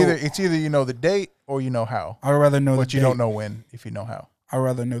rather know. It's either you know the date or you know how, I would rather know but the you date. don't know when if you know how. I'd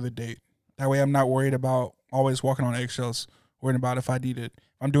rather know the date. That way I'm not worried about always walking on eggshells, worrying about if I did it. If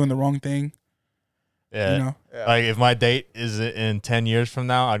I'm doing the wrong thing, Yeah. you know. Yeah. Like if my date is in 10 years from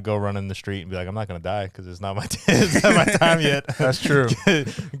now, I'd go run in the street and be like, I'm not gonna die because it's not my it's not my time yet. That's true. Go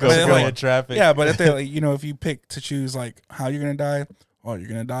But play like- in traffic. Yeah, but if they, like, if you pick to choose like how you're gonna die, or you're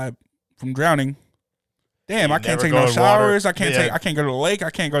gonna die from drowning. Damn, You I can't never take go no in water. showers. I can't Yeah. I can't go to the lake. I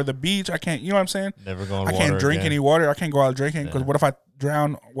can't go to the beach. I can't. You know what I'm saying? Never go in I water. can't drink again. any water. I can't go out drinking because Yeah. what if I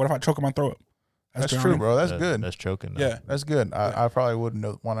drown? What if I choke on my throat? That's drowning. true, bro. That's good. That's choking. Though. Yeah, That's good. I probably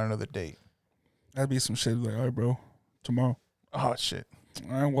wouldn't want to know the date. that'd be some shit. Like, all right, bro, tomorrow. Oh shit!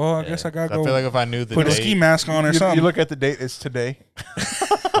 All right, well, I Yeah. guess I gotta I go feel like if I knew the put a date, ski mask on or something. You look at the date. It's today.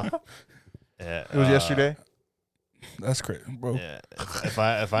 yeah, It was yesterday. That's crazy, bro. Yeah,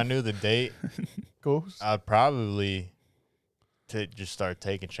 if I knew the date, Cool. I'd probably just start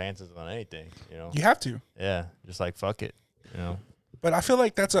taking chances on anything. You know? You have to. Yeah, just like fuck it. You know? But I feel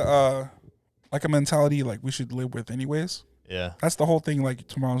like that's a mentality like we should live with anyways. Yeah, That's the whole thing. Like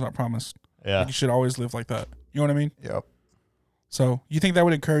tomorrow's not promised. yeah. Like, you should always live like that. You know what I mean? Yep. So you think that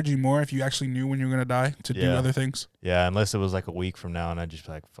would encourage you more if you actually knew when you were gonna die to do Yeah. other things? Yeah, unless it was like a week from now, and I'd just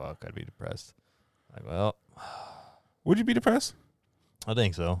be like, "Fuck," I'd be depressed. Like, well, Would you be depressed? I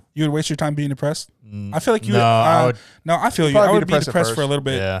think so. You would waste your time being depressed. Mm, I feel like you. No, would, I would. No, I feel you. Probably I be would be depressed at depressed for a first. little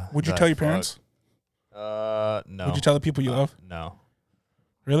bit. Yeah. Would you Like, tell your fuck. parents? No. Would you tell the people you love? No.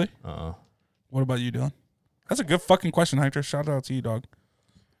 Really? Uh-uh. What about you, Dylan? That's a good fucking question, Hector. Shout out to you, dog.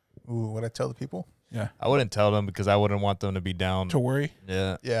 Ooh, what I tell the people? Yeah. I wouldn't tell them because I wouldn't want them to be down. To worry.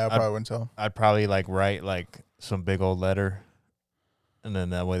 Yeah. Yeah, I probably wouldn't tell them. I'd probably like write like some big old letter, and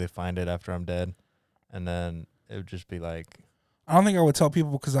then that way they find it after I'm dead, and then it would just be like, I don't think I would tell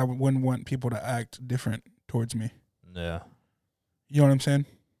people because I wouldn't want people to act different towards me. yeah. You know what I'm saying?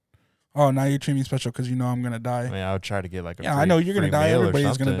 Oh, now you treat me special because you know I'm gonna die. I mean, I would try to get like a Yeah, I free- know you're gonna free die. meal or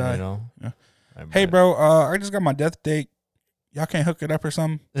Everybody's gonna something, die. You know? Yeah. Like, Hey, but- bro, I just got my death date. Y'all can't hook it up or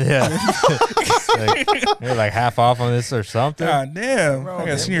something? Yeah. You're like half off on this or something. God damn. Bro, I got a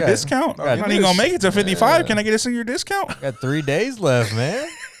damn, senior yeah. discount. Bro, I'm give not me even this- gonna make it to 55. Yeah. Can I get a senior discount? Got 3 days left, man.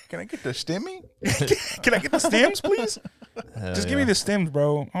 Can I get the stimmy? Can I get the stems, please? Hell Just give me the stems,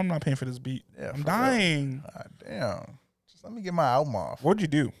 bro. I'm not paying for this beat. Yeah, I'm for real. dying. God damn. Just let me get my album off. What'd you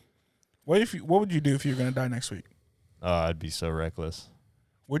do? What would you do if you were gonna die next week? Oh, I'd be so reckless.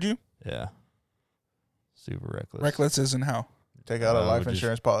 Would you? Yeah. Super reckless. Reckless isn't how. Take out a I life would just-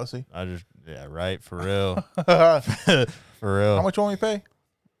 insurance policy. I just, yeah, right. For real. How For real. much you want me to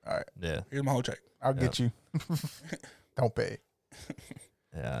pay? Yeah. Here's my whole check. I'll get you. Don't pay.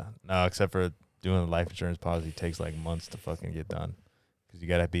 Yeah. No, except for doing the life insurance policy takes like months to fucking get done. Because you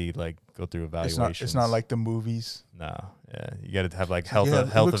got to be like, go through evaluations. It's not like the movies. No. Yeah. You got to have like health, Yeah, it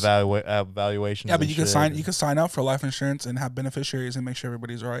health looks- evaluations. Yeah, but and you can shit. you can sign up for life insurance and have beneficiaries and make sure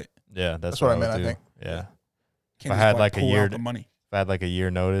everybody's all right. Yeah. That's what I would meant, I do. think. Yeah. Can't I just, had, like, a pull year out to- the money. If I had like a year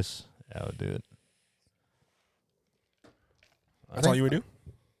notice, yeah, I would do it. That's all you would do?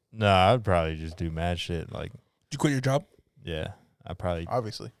 No, I would probably just do mad shit. Like, Did you quit your job? yeah, I probably.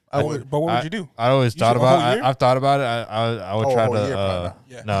 Obviously. I would. But what would you do? I always You thought said a whole about. year? I've thought about it. I would Oh, a try whole to. year, probably not.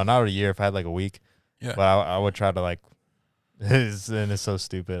 Yeah. No, not a year. If I had like a week. Yeah. But I would try to like. And it's so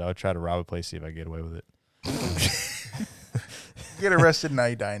stupid. I would try to rob a place, see if I could get away with it. Get arrested, now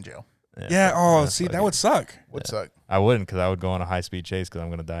you die in jail. Yeah. fuck- Oh, nah, see, fuck that it. would suck. Would Yeah. suck. I wouldn't, because I would go on a high speed chase because I'm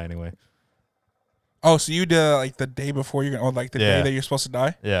gonna die anyway. Oh, so you did like the day before you're gonna, or like the day Yeah. that you're supposed to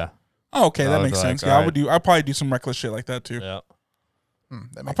die? Yeah. Oh, okay, I that was makes like, sense. Yeah, alright. I'd probably do some reckless shit like that too. Yeah. That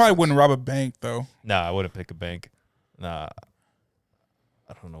I makes probably sense. wouldn't rob a bank though. No, I wouldn't pick a bank. Nah.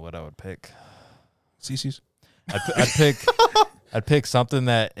 I don't know what I would pick. CC's. I'd pick something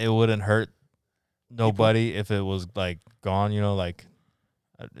that it wouldn't hurt nobody if it was like gone. You know, like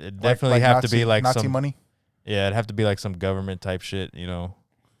it definitely Like have to be Nazi- like Nazi some. money. Yeah, it'd have to be like some government type shit. You know,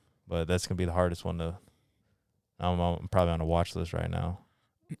 but that's gonna be the hardest one to. I'm probably on a watch list right now.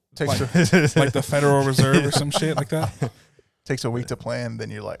 Takes Like the Federal Reserve or some shit like that. takes a week to plan,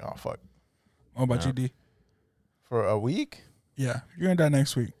 then you're like, oh fuck. What about Yeah. you, D? For a week? Yeah, you're gonna die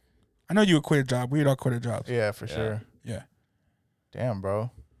next week. I know you would quit a job. We'd all quit a job. Yeah, for Yeah. sure. Yeah. Damn, bro.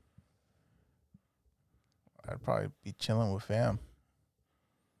 I'd probably be chilling with fam.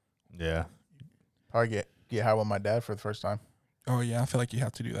 Yeah, Probably get high with my dad for the first time. Oh yeah, I feel like you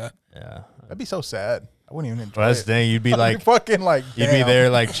have to do that. yeah. That'd be so sad. I wouldn't even enjoy Well, that's it. the thing. You'd be I'd like, fucking like, you'd be damn. there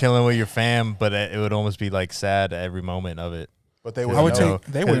like chilling with your fam, but it would almost be like sad every moment of it. But they I would I would know. take.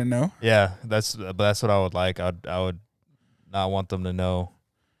 They wouldn't know. Yeah, but that's what I would like. I would not want them to know,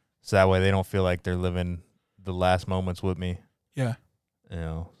 so that way they don't feel like they're living the last moments with me. Yeah, You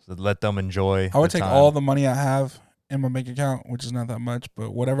know, so let them enjoy. I would the take time. all the money I have in my bank account, which is not that much,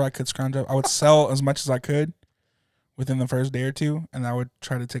 but whatever I could scrounge up, I would sell as much as I could within the first day or two, and I would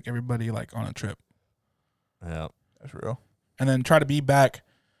try to take everybody like on a trip, Yeah, That's real. and then try to be back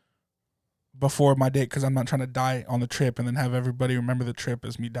before my date because I'm not trying to die on the trip and then have everybody remember the trip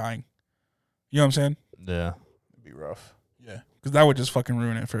as me dying. You know what I'm saying? yeah. It'd be rough. Yeah, because that would just fucking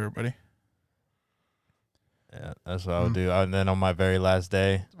ruin it for everybody. Yeah, that's what I would do. And then on my very last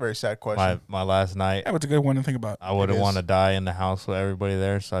day, It's a very sad question. my last night, Yeah, but it's a good one to think about. I wouldn't is. want to die in the house with everybody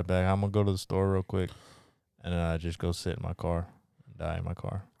there. So I'd be like, I'm gonna go to the store real quick, and then I just go sit in my car, and die in my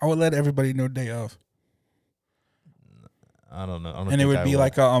car. I would let everybody know day of, I don't know. I don't and it think would I be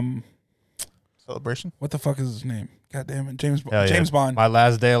like Celebration? what the fuck is his name? God damn it, James Hell yeah. James Bond. My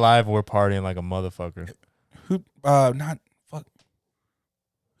last day alive, we're partying like a motherfucker. Who not fuck.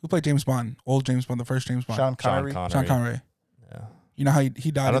 Who played James Bond? Old James Bond, the first James Bond. Sean Connery? Sean Connery. Yeah, You know how he I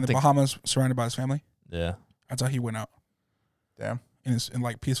died don't in the think- Bahamas, surrounded by his family. yeah. That's how he went out Damn. in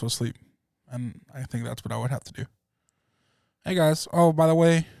like peaceful sleep, and I think that's what I would have to do. Hey guys, oh by the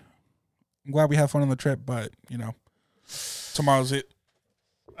way, I'm glad we had fun on the trip, but you know, tomorrow's it.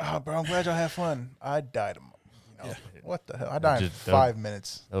 Oh, bro, I'm glad y'all had fun. I died. Yeah. What the hell? I died in Just 5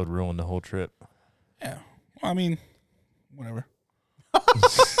 minutes. That would ruin the whole trip. Yeah, well, I mean, whatever.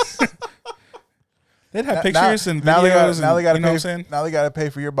 They'd have pictures and videos. Now they got and, now they got to you know pay. what I'm saying? Now they got to pay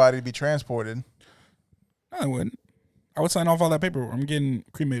for your body to be transported. No, I wouldn't. I would sign off all that paperwork. I'm getting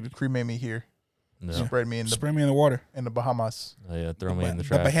cremated. Cremate me here. No. Spread me in the Spray me in the water. Bahamas. Oh, yeah, throw me in the The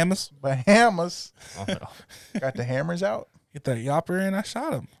trash. Bahamas. Bahamas. Oh, no. Got the hammers out. Get that yopper in. I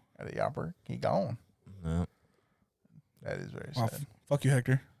shot him. Got a yopper. He gone. No. That is very Wow, sad. fuck you,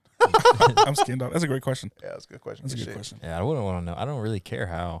 Hector. I'm skinned out. That's a great question. Yeah, that's a good question. That's a Good good shit. question. Yeah, I wouldn't want to know. I don't really care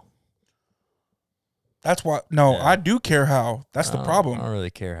how. That's why. No, Yeah. I do care how. That's the I problem. don't really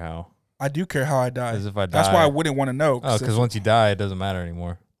care how. I do care how I die. Because if I die, That's why I wouldn't want to know. oh, because once you die, it doesn't matter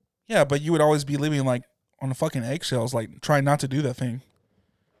anymore. Yeah, but you would always be living like on the fucking eggshells, like trying not to do that thing.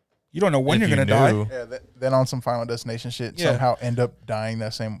 You don't know when If you're you gonna knew- die. Yeah, then on some Final Destination shit, Yeah. somehow end up dying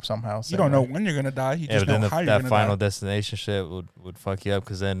that somehow. You same don't know way. when you're gonna die. You Yeah, just but then know how you're that gonna final die. destination shit would fuck you up.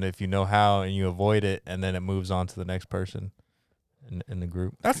 Because then if you know how and you avoid it, and then it moves on to the next person in the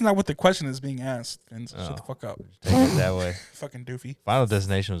group. That's not what the question is being asked. And shut Oh. the fuck up, Take it that way. fucking doofy. Final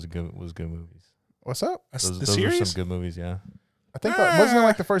Destination was good movies. What's up? That's Those, the those are series. some good movies. Yeah. I think wasn't it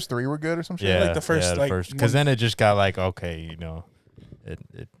like the first 3 were good or some shit? Yeah, like the first, like, because one- then it just got like, okay,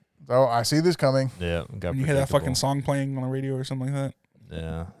 it Oh, I see this coming. yeah got When you hear that fucking predictable. song playing on the radio or something like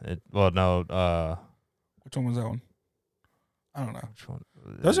that. Yeah, well no, Which one was that one? I don't know. which one?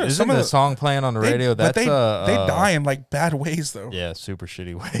 Those are Isn't some of the the- song playing on the They- radio? but That's they die in like bad ways though. yeah, super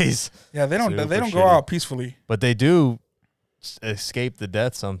shitty ways. Yeah, they don't Super go shitty. out peacefully. But they do escape the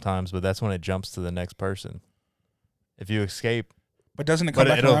death sometimes. But that's when it jumps to the next person. If you escape, But doesn't it come but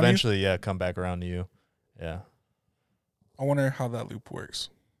back it'll around eventually come back around to you. Yeah. you? I wonder how that loop works.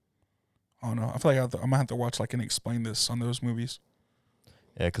 I don't know. I feel like I'm gonna have to watch like and explain this on those movies.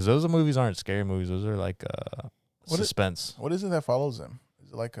 Yeah, because those movies aren't scary movies. Those are like What is- suspense. What is it that follows them?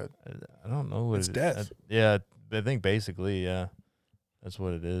 Is it like a I don't know what It's it- death. yeah, I think basically, yeah, that's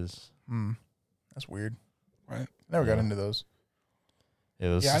what it is. That's weird. Right. Never got Yeah. into those. Yeah,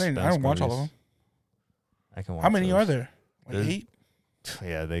 those Yeah, I didn't suspense watch all of movies. them. I can watch. How many those. are there? Like There's- 8?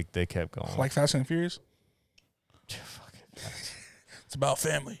 Yeah, they kept going. Like Fast and Furious? Fucking, It's about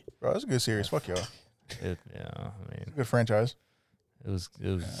family. Bro, that's a good series. Fuck y'all. yeah, I mean, Good franchise. it was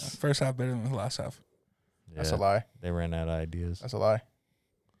Yeah, first half better than the last half. That's yeah, a lie. They ran out of ideas. That's a lie.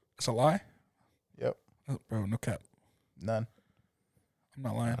 It's a lie? Yep. Bro, no cap. None. I'm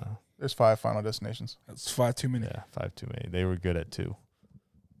not lying. There's 5 Final Destinations. That's 5 too many. Yeah, 5 too many. They were good at 2.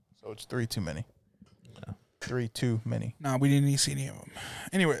 So it's 3 too many. Yeah. 3 too many. Nah, we didn't need to see any of them.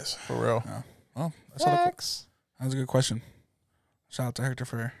 Anyways, For real. well, that's all that was a good question. Shout out to Hector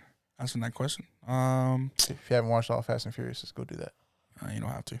for answering that question. If you haven't watched all Fast and Furious, just go do that. You don't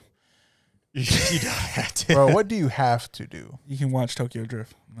have to. You don't have to. Bro, what do you have to do? You can watch Tokyo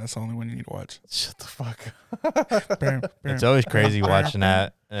Drift. That's the only one you need to watch. Shut the fuck up. It's always crazy watching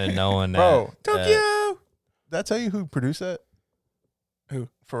that and knowing that. Bro, Tokyo. did I tell you who produced that? Who?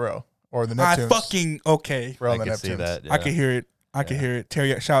 Pharrell. Or the I Neptunes. fucking okay. Pharrell I and the can see Neptunes. that. Yeah. I can hear it. I can Yeah.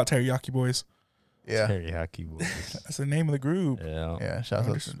 hear it. Shout out Teriyaki Boys. Yeah. Teriyaki boys. That's the name of the group. Yeah. Yeah. Shout No out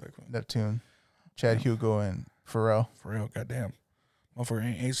to disrespect. Neptune, Chad Hugo, and Pharrell. For real, goddamn. Motherfucker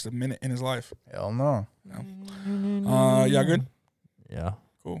ain't aged a minute in his life. Hell no. Y'all good? Yeah.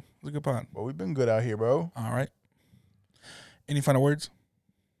 Cool. It was a good pod. But we've been good out here, bro. All right. Any final words?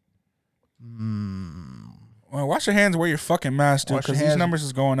 Well, wash your hands, wear your fucking mask, dude, Wash your because these hands. numbers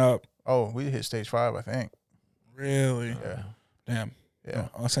is going up. Oh, we hit stage 5, I think. Really? Yeah. Damn. Yeah.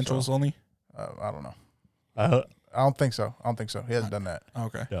 Essentials only? I don't know. No, I don't think so. He hasn't done that.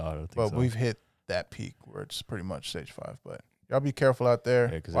 Okay. I don't think But so. we've hit that peak where it's pretty much stage 5. But y'all be careful out there.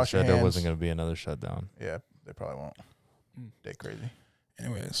 Yeah, because they Wash your said hands. there wasn't going to be another shutdown. Yeah, they probably won't. Mm. They crazy.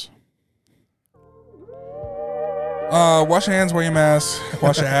 Anyways. Wash your hands, wear your mask,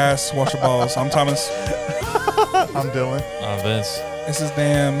 wash your ass, wash your balls. I'm Thomas. I'm Dylan. Vince. This is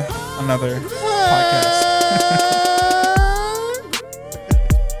Damn Another Podcast.